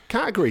the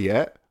category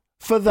yet.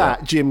 For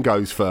that, Jim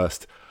goes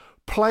first.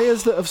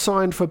 Players that have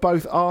signed for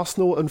both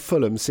Arsenal and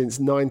Fulham since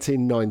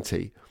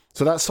 1990.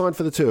 So that's signed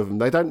for the two of them.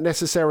 They don't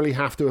necessarily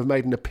have to have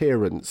made an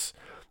appearance.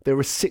 There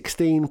are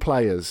 16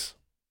 players.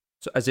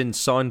 So as in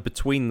signed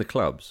between the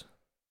clubs?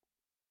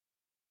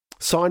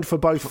 Signed for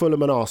both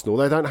Fulham and Arsenal.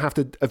 They don't have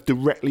to have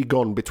directly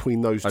gone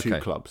between those two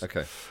clubs.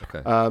 Okay.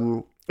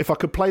 If I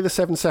could play the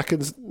 7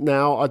 seconds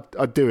now,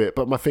 I'd do it,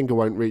 but my finger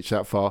won't reach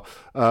that far.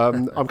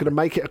 I'm going to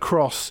make it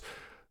across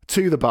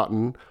to the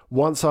button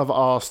once I've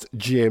asked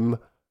Jim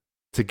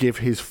to give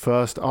his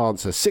first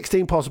answer.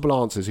 16 possible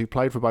answers who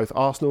played for both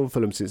Arsenal and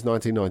Fulham since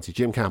 1990.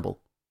 Jim Campbell.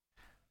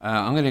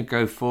 I'm going to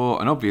go for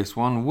an obvious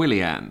one,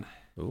 Willian.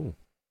 Ooh.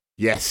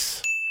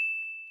 Yes.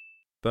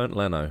 Bernd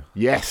Leno.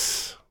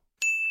 Yes.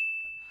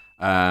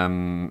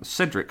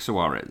 Cedric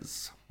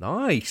Suarez.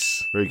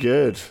 Nice. Very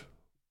good.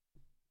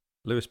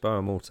 Luis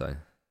Boamorte.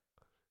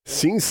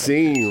 Sim.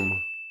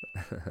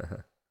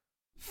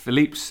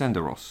 Philippe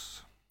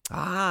Senderos.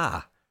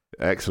 Ah.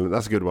 Excellent.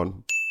 That's a good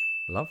one.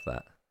 Love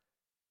that.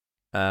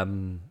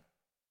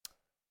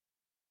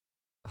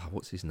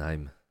 What's his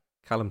name?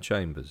 Callum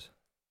Chambers.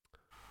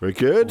 Very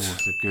good. Oh,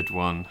 that's a good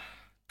one.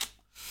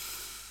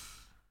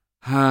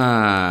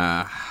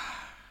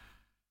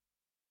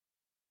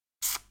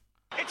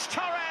 It's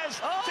Torres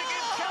to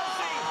give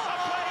Chelsea a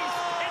place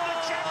in the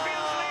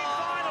Champions League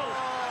final.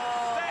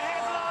 The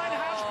headline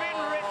has been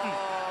written.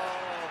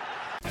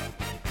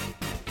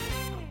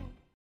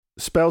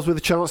 Spells with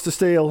a chance to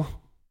steal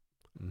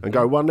and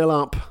go 1-0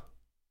 up.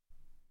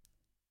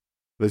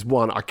 There's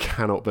one I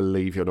cannot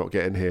believe you're not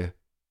getting here.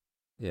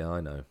 Yeah, I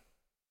know.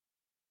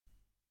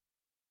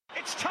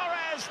 It's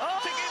Torres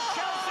to give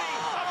Chelsea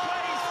a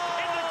place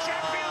in the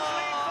Champions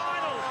League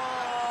final.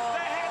 The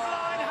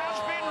headline has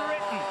been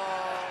written.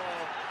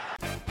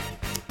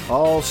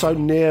 Oh, so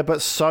near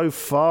but so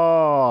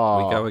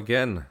far. We go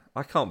again.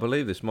 I can't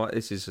believe this.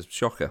 This is a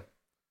shocker.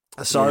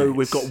 So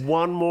we've got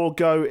one more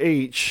go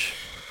each.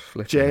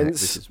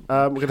 Gents,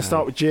 we're going to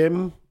start with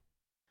Jim.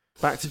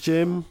 Back to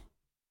Jim.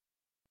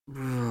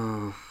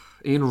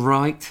 Ian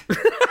Wright.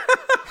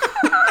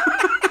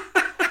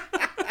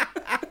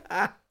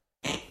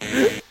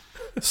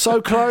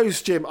 So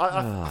close, Jim.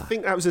 I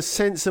think that was a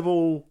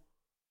sensible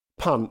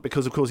punt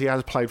because, of course, he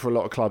has played for a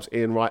lot of clubs.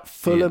 Ian Wright.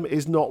 Fulham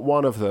is not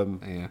one of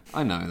them. Yeah,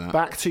 I know that.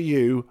 Back to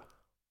you,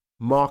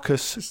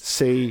 Marcus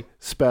C.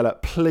 Speller.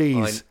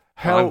 Please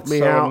help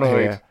me out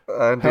here.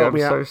 Andy, help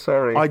me I'm out. so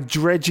sorry. I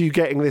dread you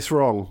getting this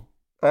wrong.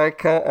 I'm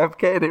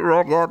getting it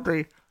wrong,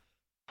 Andy.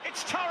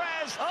 It's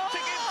Torres to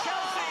give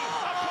Chelsea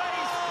a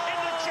place in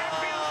the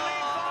Champions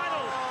League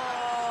final.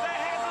 The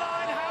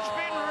headline has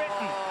been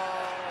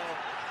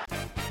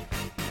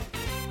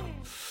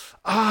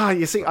written.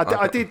 You see,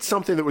 I did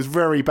something that was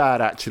very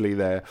bad actually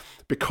there,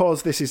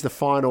 because this is the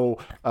final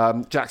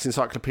Jack's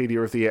Encyclopedia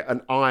of the year,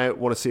 and I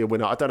want to see a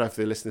winner. I don't know if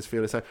the listeners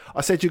feel the same.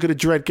 I said you're going to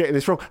dread getting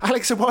this wrong.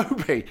 Alex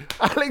Iwobi.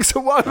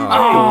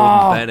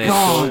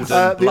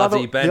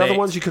 Bennett, the other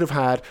ones you could have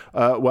had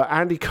were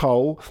Andy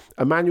Cole,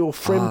 Emmanuel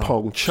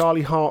Frimpong,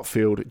 Charlie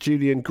Hartfield,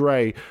 Julian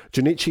Gray,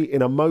 Junichi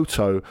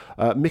Inamoto,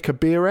 Mika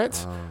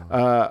Biret,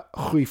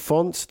 Rui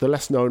Font, the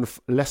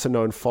lesser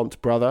known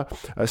Font brother,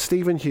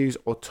 Stephen Hughes,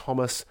 or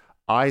Thomas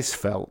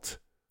Eisfeld.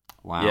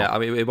 Wow. Yeah, I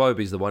mean,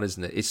 Iwobi's the one,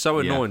 isn't it? It's so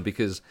annoying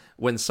because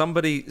when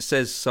somebody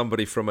says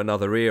somebody from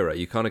another era,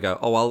 you kind of go,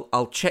 oh,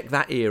 I'll check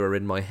that era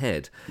in my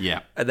head.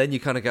 Yeah. And then you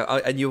kind of go,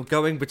 and you're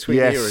going between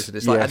eras, and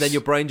it's like, and then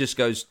your brain just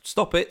goes,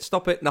 stop it,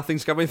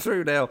 nothing's coming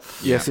through now.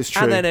 Yes, it's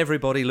true. And then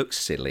everybody looks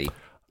silly.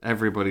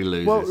 Everybody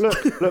loses. Well,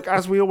 look.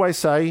 As we always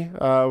say,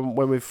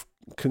 when we've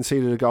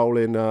conceded a goal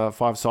in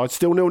 5 sides,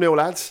 still 0-0,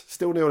 lads.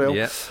 Still 0-0.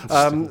 Yeah.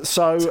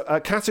 So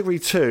category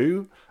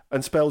 2,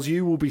 and spells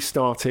you will be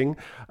starting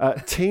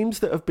teams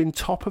that have been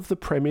top of the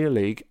Premier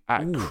League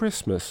at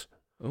Christmas.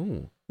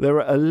 Ooh. There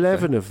are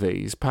 11 of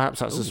these. Perhaps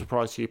that's a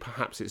surprise to you.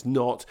 Perhaps it's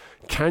not.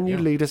 Can you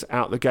lead us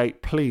out the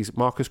gate, please,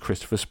 Marcus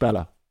Christopher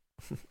Speller?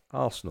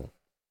 Arsenal.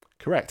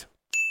 Correct.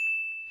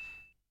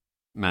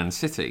 Man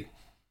City.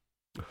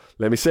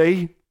 Let me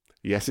see.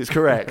 Yes, it's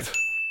correct.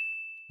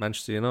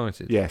 Manchester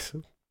United. Yes.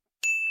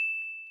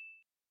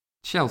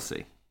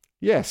 Chelsea.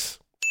 Yes.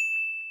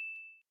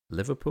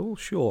 Liverpool,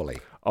 surely.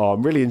 Oh,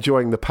 I'm really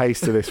enjoying the pace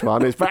to this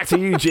one. It's back to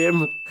you,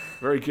 Jim.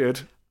 Very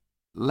good.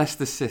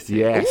 Leicester City.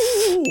 Yes.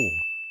 Ooh.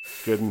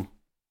 Good.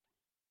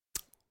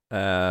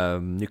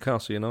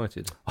 Newcastle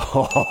United.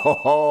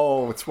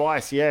 Oh,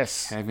 twice,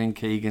 yes. Kevin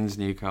Keegan's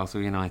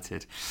Newcastle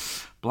United.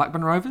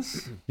 Blackburn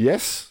Rovers.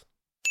 Yes.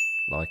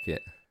 Like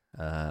it.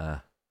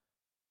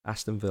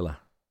 Aston Villa.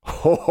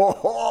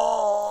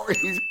 Oh,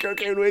 he's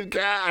cooking with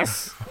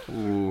gas.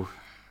 Ooh,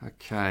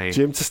 okay.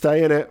 Jim to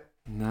stay in it.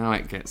 Now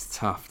it gets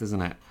tough,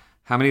 doesn't it?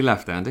 How many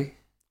left, Andy?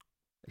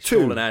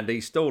 Stalling, Andy.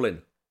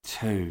 Stalling.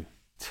 Two.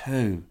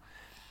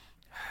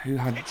 Who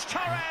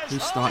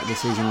started the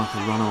season like a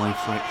runaway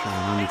freight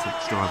train only to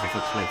drive off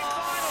a cliff?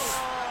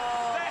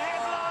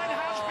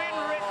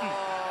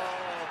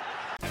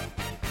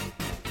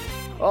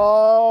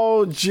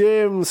 Oh,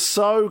 Jim,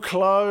 so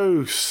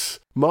close.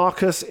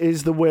 Marcus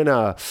is the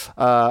winner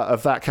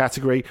of that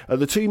category.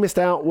 The two missed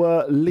out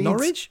were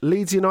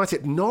Leeds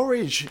United.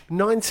 Norwich,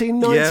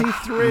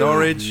 1993. Yeah,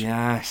 Norwich.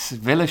 Yes.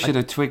 Villa should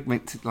have twigged me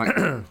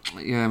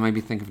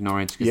maybe think of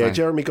Norwich. Yeah,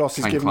 Jeremy Goss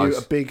is giving you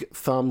a big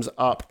thumbs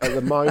up at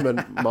the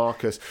moment,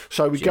 Marcus.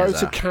 So we go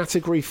to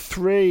category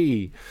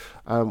 3,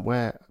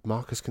 where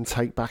Marcus can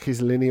take back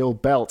his lineal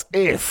belt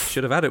if...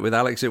 Should have had it with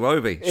Alex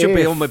Iwobi. Should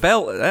be on my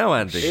belt now,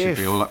 Andy.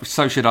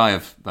 So should I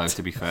have, though,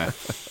 to be fair.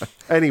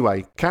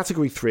 Anyway,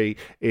 category 3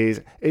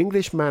 is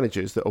English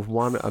managers that have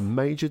won a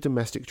major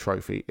domestic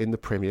trophy in the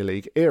Premier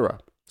League era.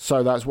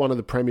 So that's one of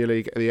the Premier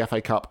League, the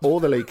FA Cup or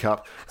the League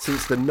Cup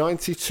since the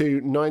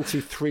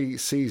 92-93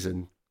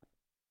 season.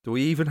 Do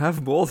we even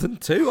have more than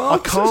 2 answers?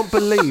 I can't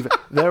believe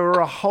there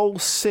are a whole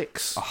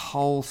 6. A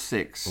whole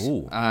 6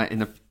 Ooh.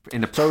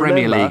 In the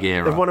Premier League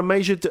era. They've won a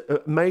major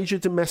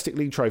domestic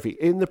league trophy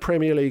in the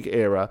Premier League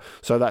era.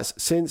 So that's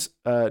since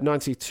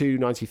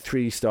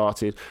 92-93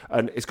 started.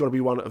 And it's got to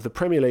be one of the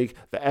Premier League,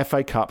 the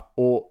FA Cup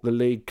or the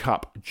League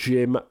Cup.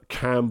 Jim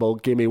Campbell,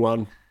 give me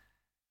one.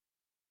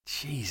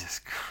 Jesus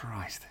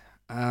Christ.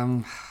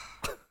 Is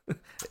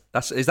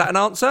that an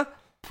answer?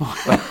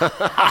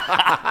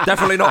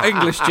 Definitely not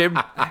English, Jim.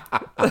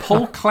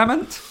 Paul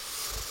Clement?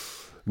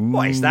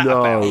 What is that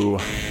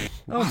about?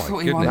 Oh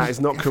my goodness. That is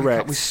not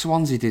correct. With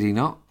Swansea, did he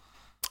not?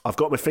 I've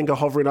got my finger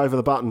hovering over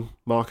the button,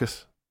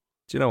 Marcus.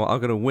 Do you know what? I'm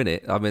going to win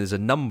it. I mean, there's a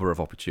number of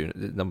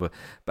opportunities,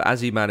 but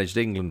as he managed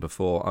England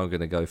before, I'm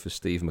going to go for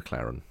Steve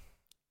McLaren.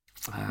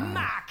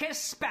 Marcus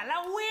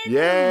Speller wins.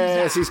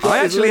 Yes, he's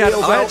got his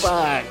little belt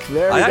back.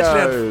 There he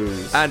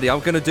goes. Andy, I'm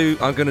going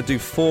to do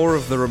 4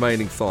 of the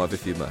remaining 5,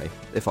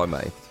 if I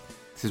may.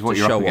 This is what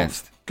you're up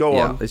against. Go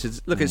on.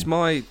 It's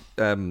my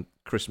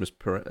Christmas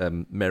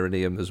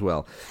Meridium as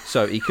well.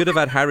 So he could have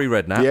had Harry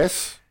Redknapp.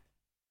 Yes.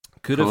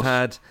 Could have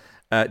had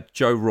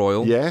Joe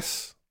Royle.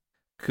 Yes.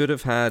 Could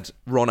have had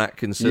Ron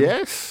Atkinson.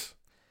 Yes.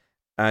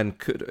 And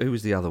who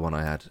was the other one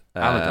I had?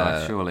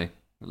 Allardyce, surely.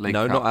 League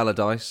Cup. Not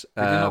Allardyce.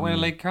 Did they not win a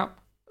League Cup?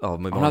 Oh,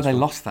 no, they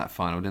lost that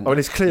final, didn't they? Oh, and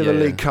it's clear the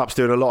League Cup's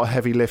doing a lot of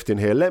heavy lifting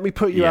here. Let me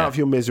put you out of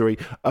your misery.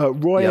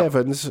 Roy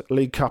Evans,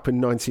 League Cup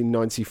in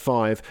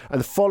 1995, and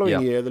the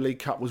following year, the League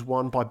Cup was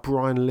won by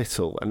Brian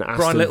Little and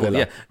Aston Villa.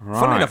 Yeah. Right.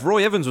 Funnily enough,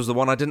 Roy Evans was the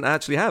one I didn't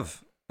actually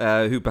have,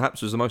 who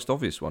perhaps was the most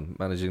obvious one,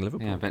 managing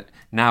Liverpool. Yeah, but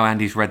now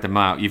Andy's read them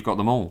out. You've got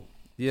them all.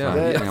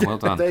 Yeah, so, well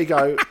done. There you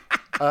go.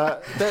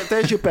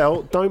 There's your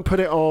belt. Don't put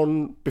it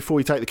on before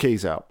you take the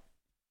keys out.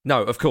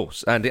 No, of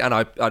course, Andy, and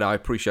I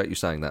appreciate you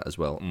saying that as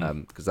well,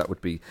 because that would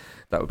be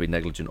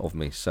negligent of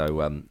me. So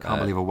can't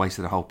believe I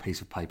wasted a whole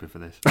piece of paper for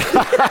this.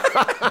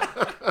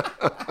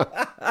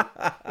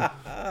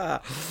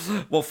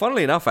 Well,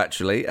 funnily enough,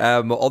 actually,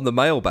 on the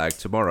mailbag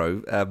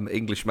tomorrow,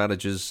 English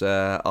managers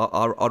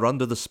are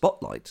under the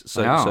spotlight.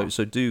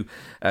 So do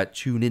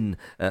tune in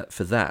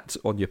for that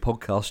on your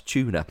podcast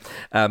tuner.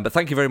 But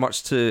thank you very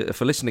much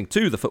for listening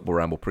to the Football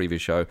Ramble preview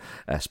show,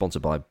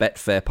 sponsored by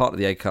Betfair, part of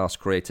the Acast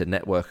Creator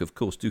Network. Of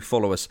course, do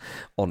follow us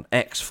on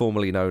X,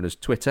 formerly known as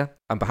Twitter,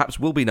 and perhaps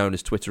will be known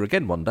as Twitter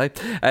again one day.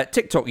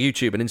 TikTok,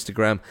 YouTube, and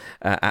Instagram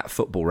at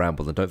Football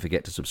Ramble. And don't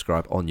forget to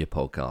subscribe on your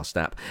podcast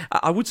app.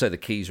 I would say the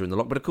keys are in the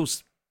lock, but of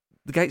course,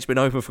 the gate's been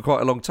open for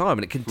quite a long time,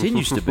 and it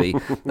continues to be,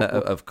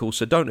 of course,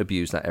 so don't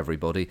abuse that,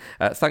 everybody.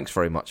 Thanks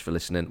very much for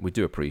listening. We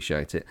do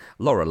appreciate it.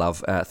 Laura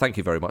Love, thank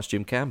you very much,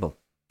 Jim Campbell.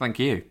 Thank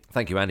you.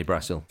 Thank you, Andy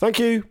Brassel. Thank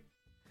you.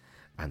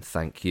 And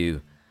thank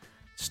you,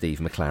 Steve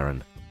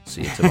McLaren.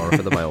 See you tomorrow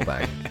for the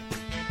mailbag.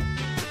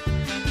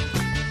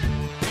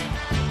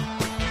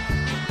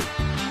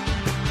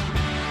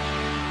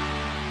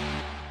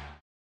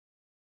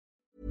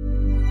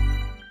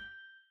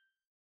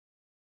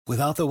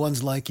 Without the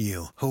ones like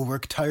you, who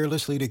work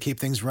tirelessly to keep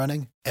things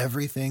running,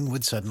 everything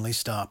would suddenly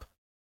stop.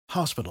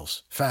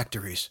 Hospitals,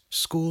 factories,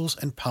 schools,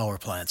 and power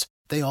plants,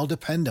 they all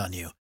depend on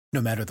you. No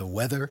matter the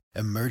weather,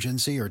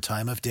 emergency, or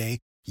time of day,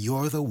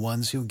 you're the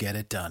ones who get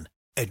it done.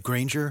 At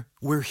Grainger,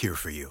 we're here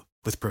for you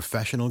with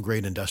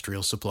professional-grade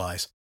industrial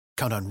supplies.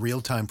 Count on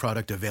real-time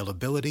product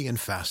availability and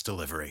fast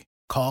delivery.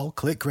 Call,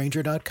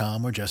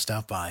 clickgrainger.com, or just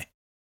stop by.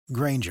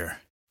 Grainger,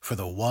 for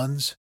the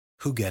ones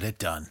who get it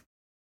done.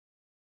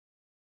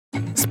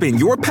 Spin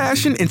your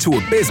passion into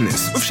a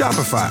business with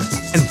Shopify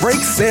and break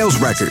sales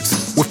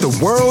records with the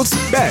world's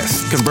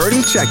best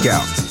converting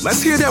checkout.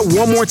 Let's hear that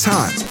one more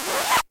time.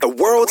 The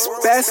world's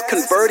best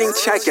converting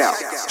checkout.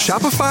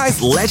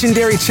 Shopify's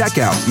legendary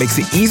checkout makes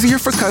it easier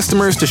for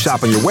customers to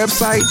shop on your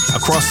website,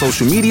 across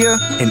social media,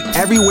 and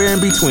everywhere in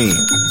between.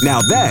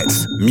 Now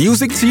that's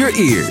music to your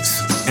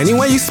ears. Any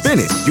way you spin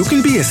it, you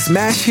can be a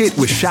smash hit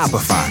with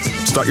Shopify.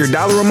 Start your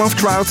 $1 a month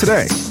trial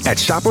today at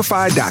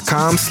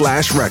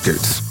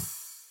shopify.com/records.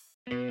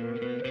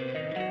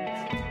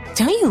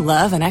 Don't you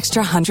love an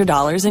extra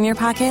 $100 in your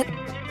pocket?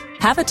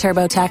 Have a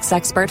TurboTax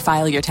expert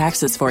file your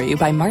taxes for you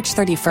by March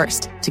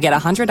 31st to get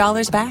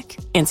 $100 back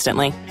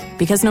instantly.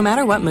 Because no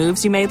matter what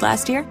moves you made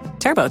last year,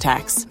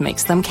 TurboTax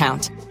makes them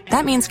count.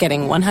 That means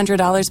getting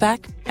 $100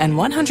 back and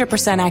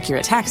 100%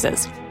 accurate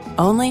taxes,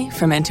 only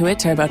from Intuit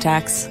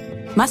TurboTax.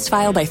 Must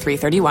file by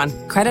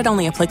 3/31. Credit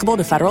only applicable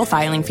to federal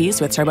filing fees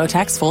with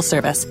TurboTax full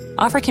service.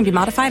 Offer can be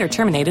modified or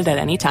terminated at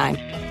any time.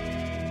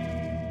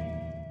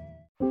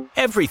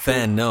 Every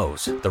fan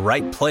knows the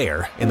right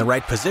player in the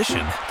right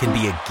position can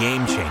be a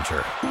game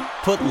changer.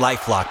 Put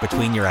LifeLock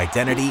between your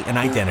identity and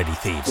identity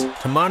thieves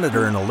to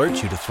monitor and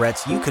alert you to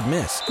threats you could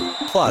miss.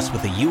 Plus,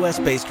 with a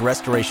U.S.-based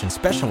restoration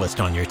specialist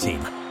on your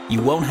team,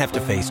 you won't have to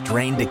face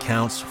drained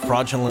accounts,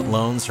 fraudulent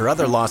loans, or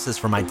other losses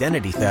from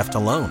identity theft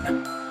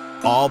alone.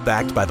 All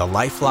backed by the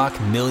LifeLock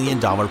 $1 Million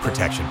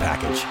Protection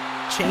Package.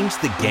 Change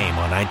the game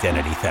on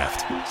identity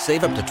theft.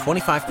 Save up to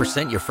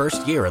 25% your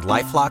first year at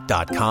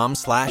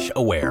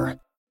LifeLock.com/aware.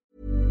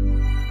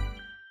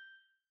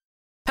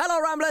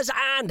 Hello Ramblers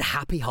and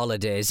happy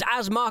holidays.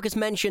 As Marcus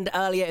mentioned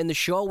earlier in the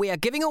show, we are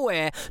giving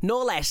away no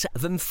less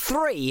than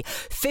 3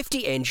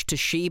 50-inch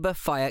Toshiba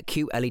Fire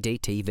QLED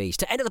TVs.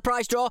 To enter the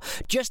prize draw,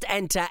 just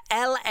enter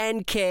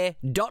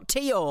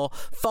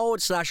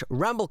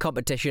lnk.to/ramble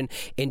competition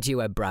into your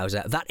web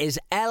browser. That is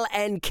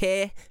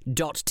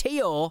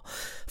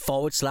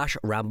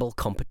lnk.to/ramble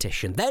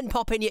competition. Then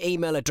pop in your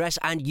email address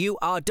and you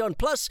are done.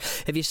 Plus,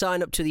 if you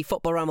sign up to the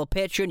Football Ramble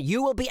Patreon,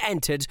 you will be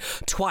entered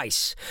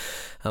twice.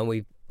 And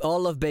we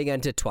all love being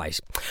entered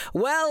twice.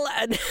 Well,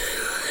 and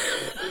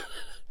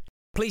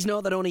please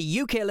note that only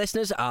UK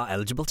listeners are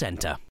eligible to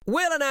enter.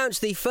 We'll announce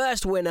the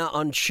first winner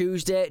on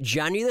Tuesday,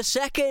 January the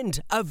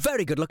 2nd. A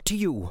very good luck to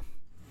you.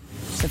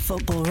 The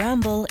Football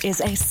Ramble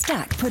is a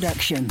Stack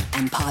production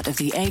and part of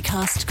the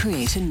Acast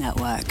Creator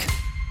Network.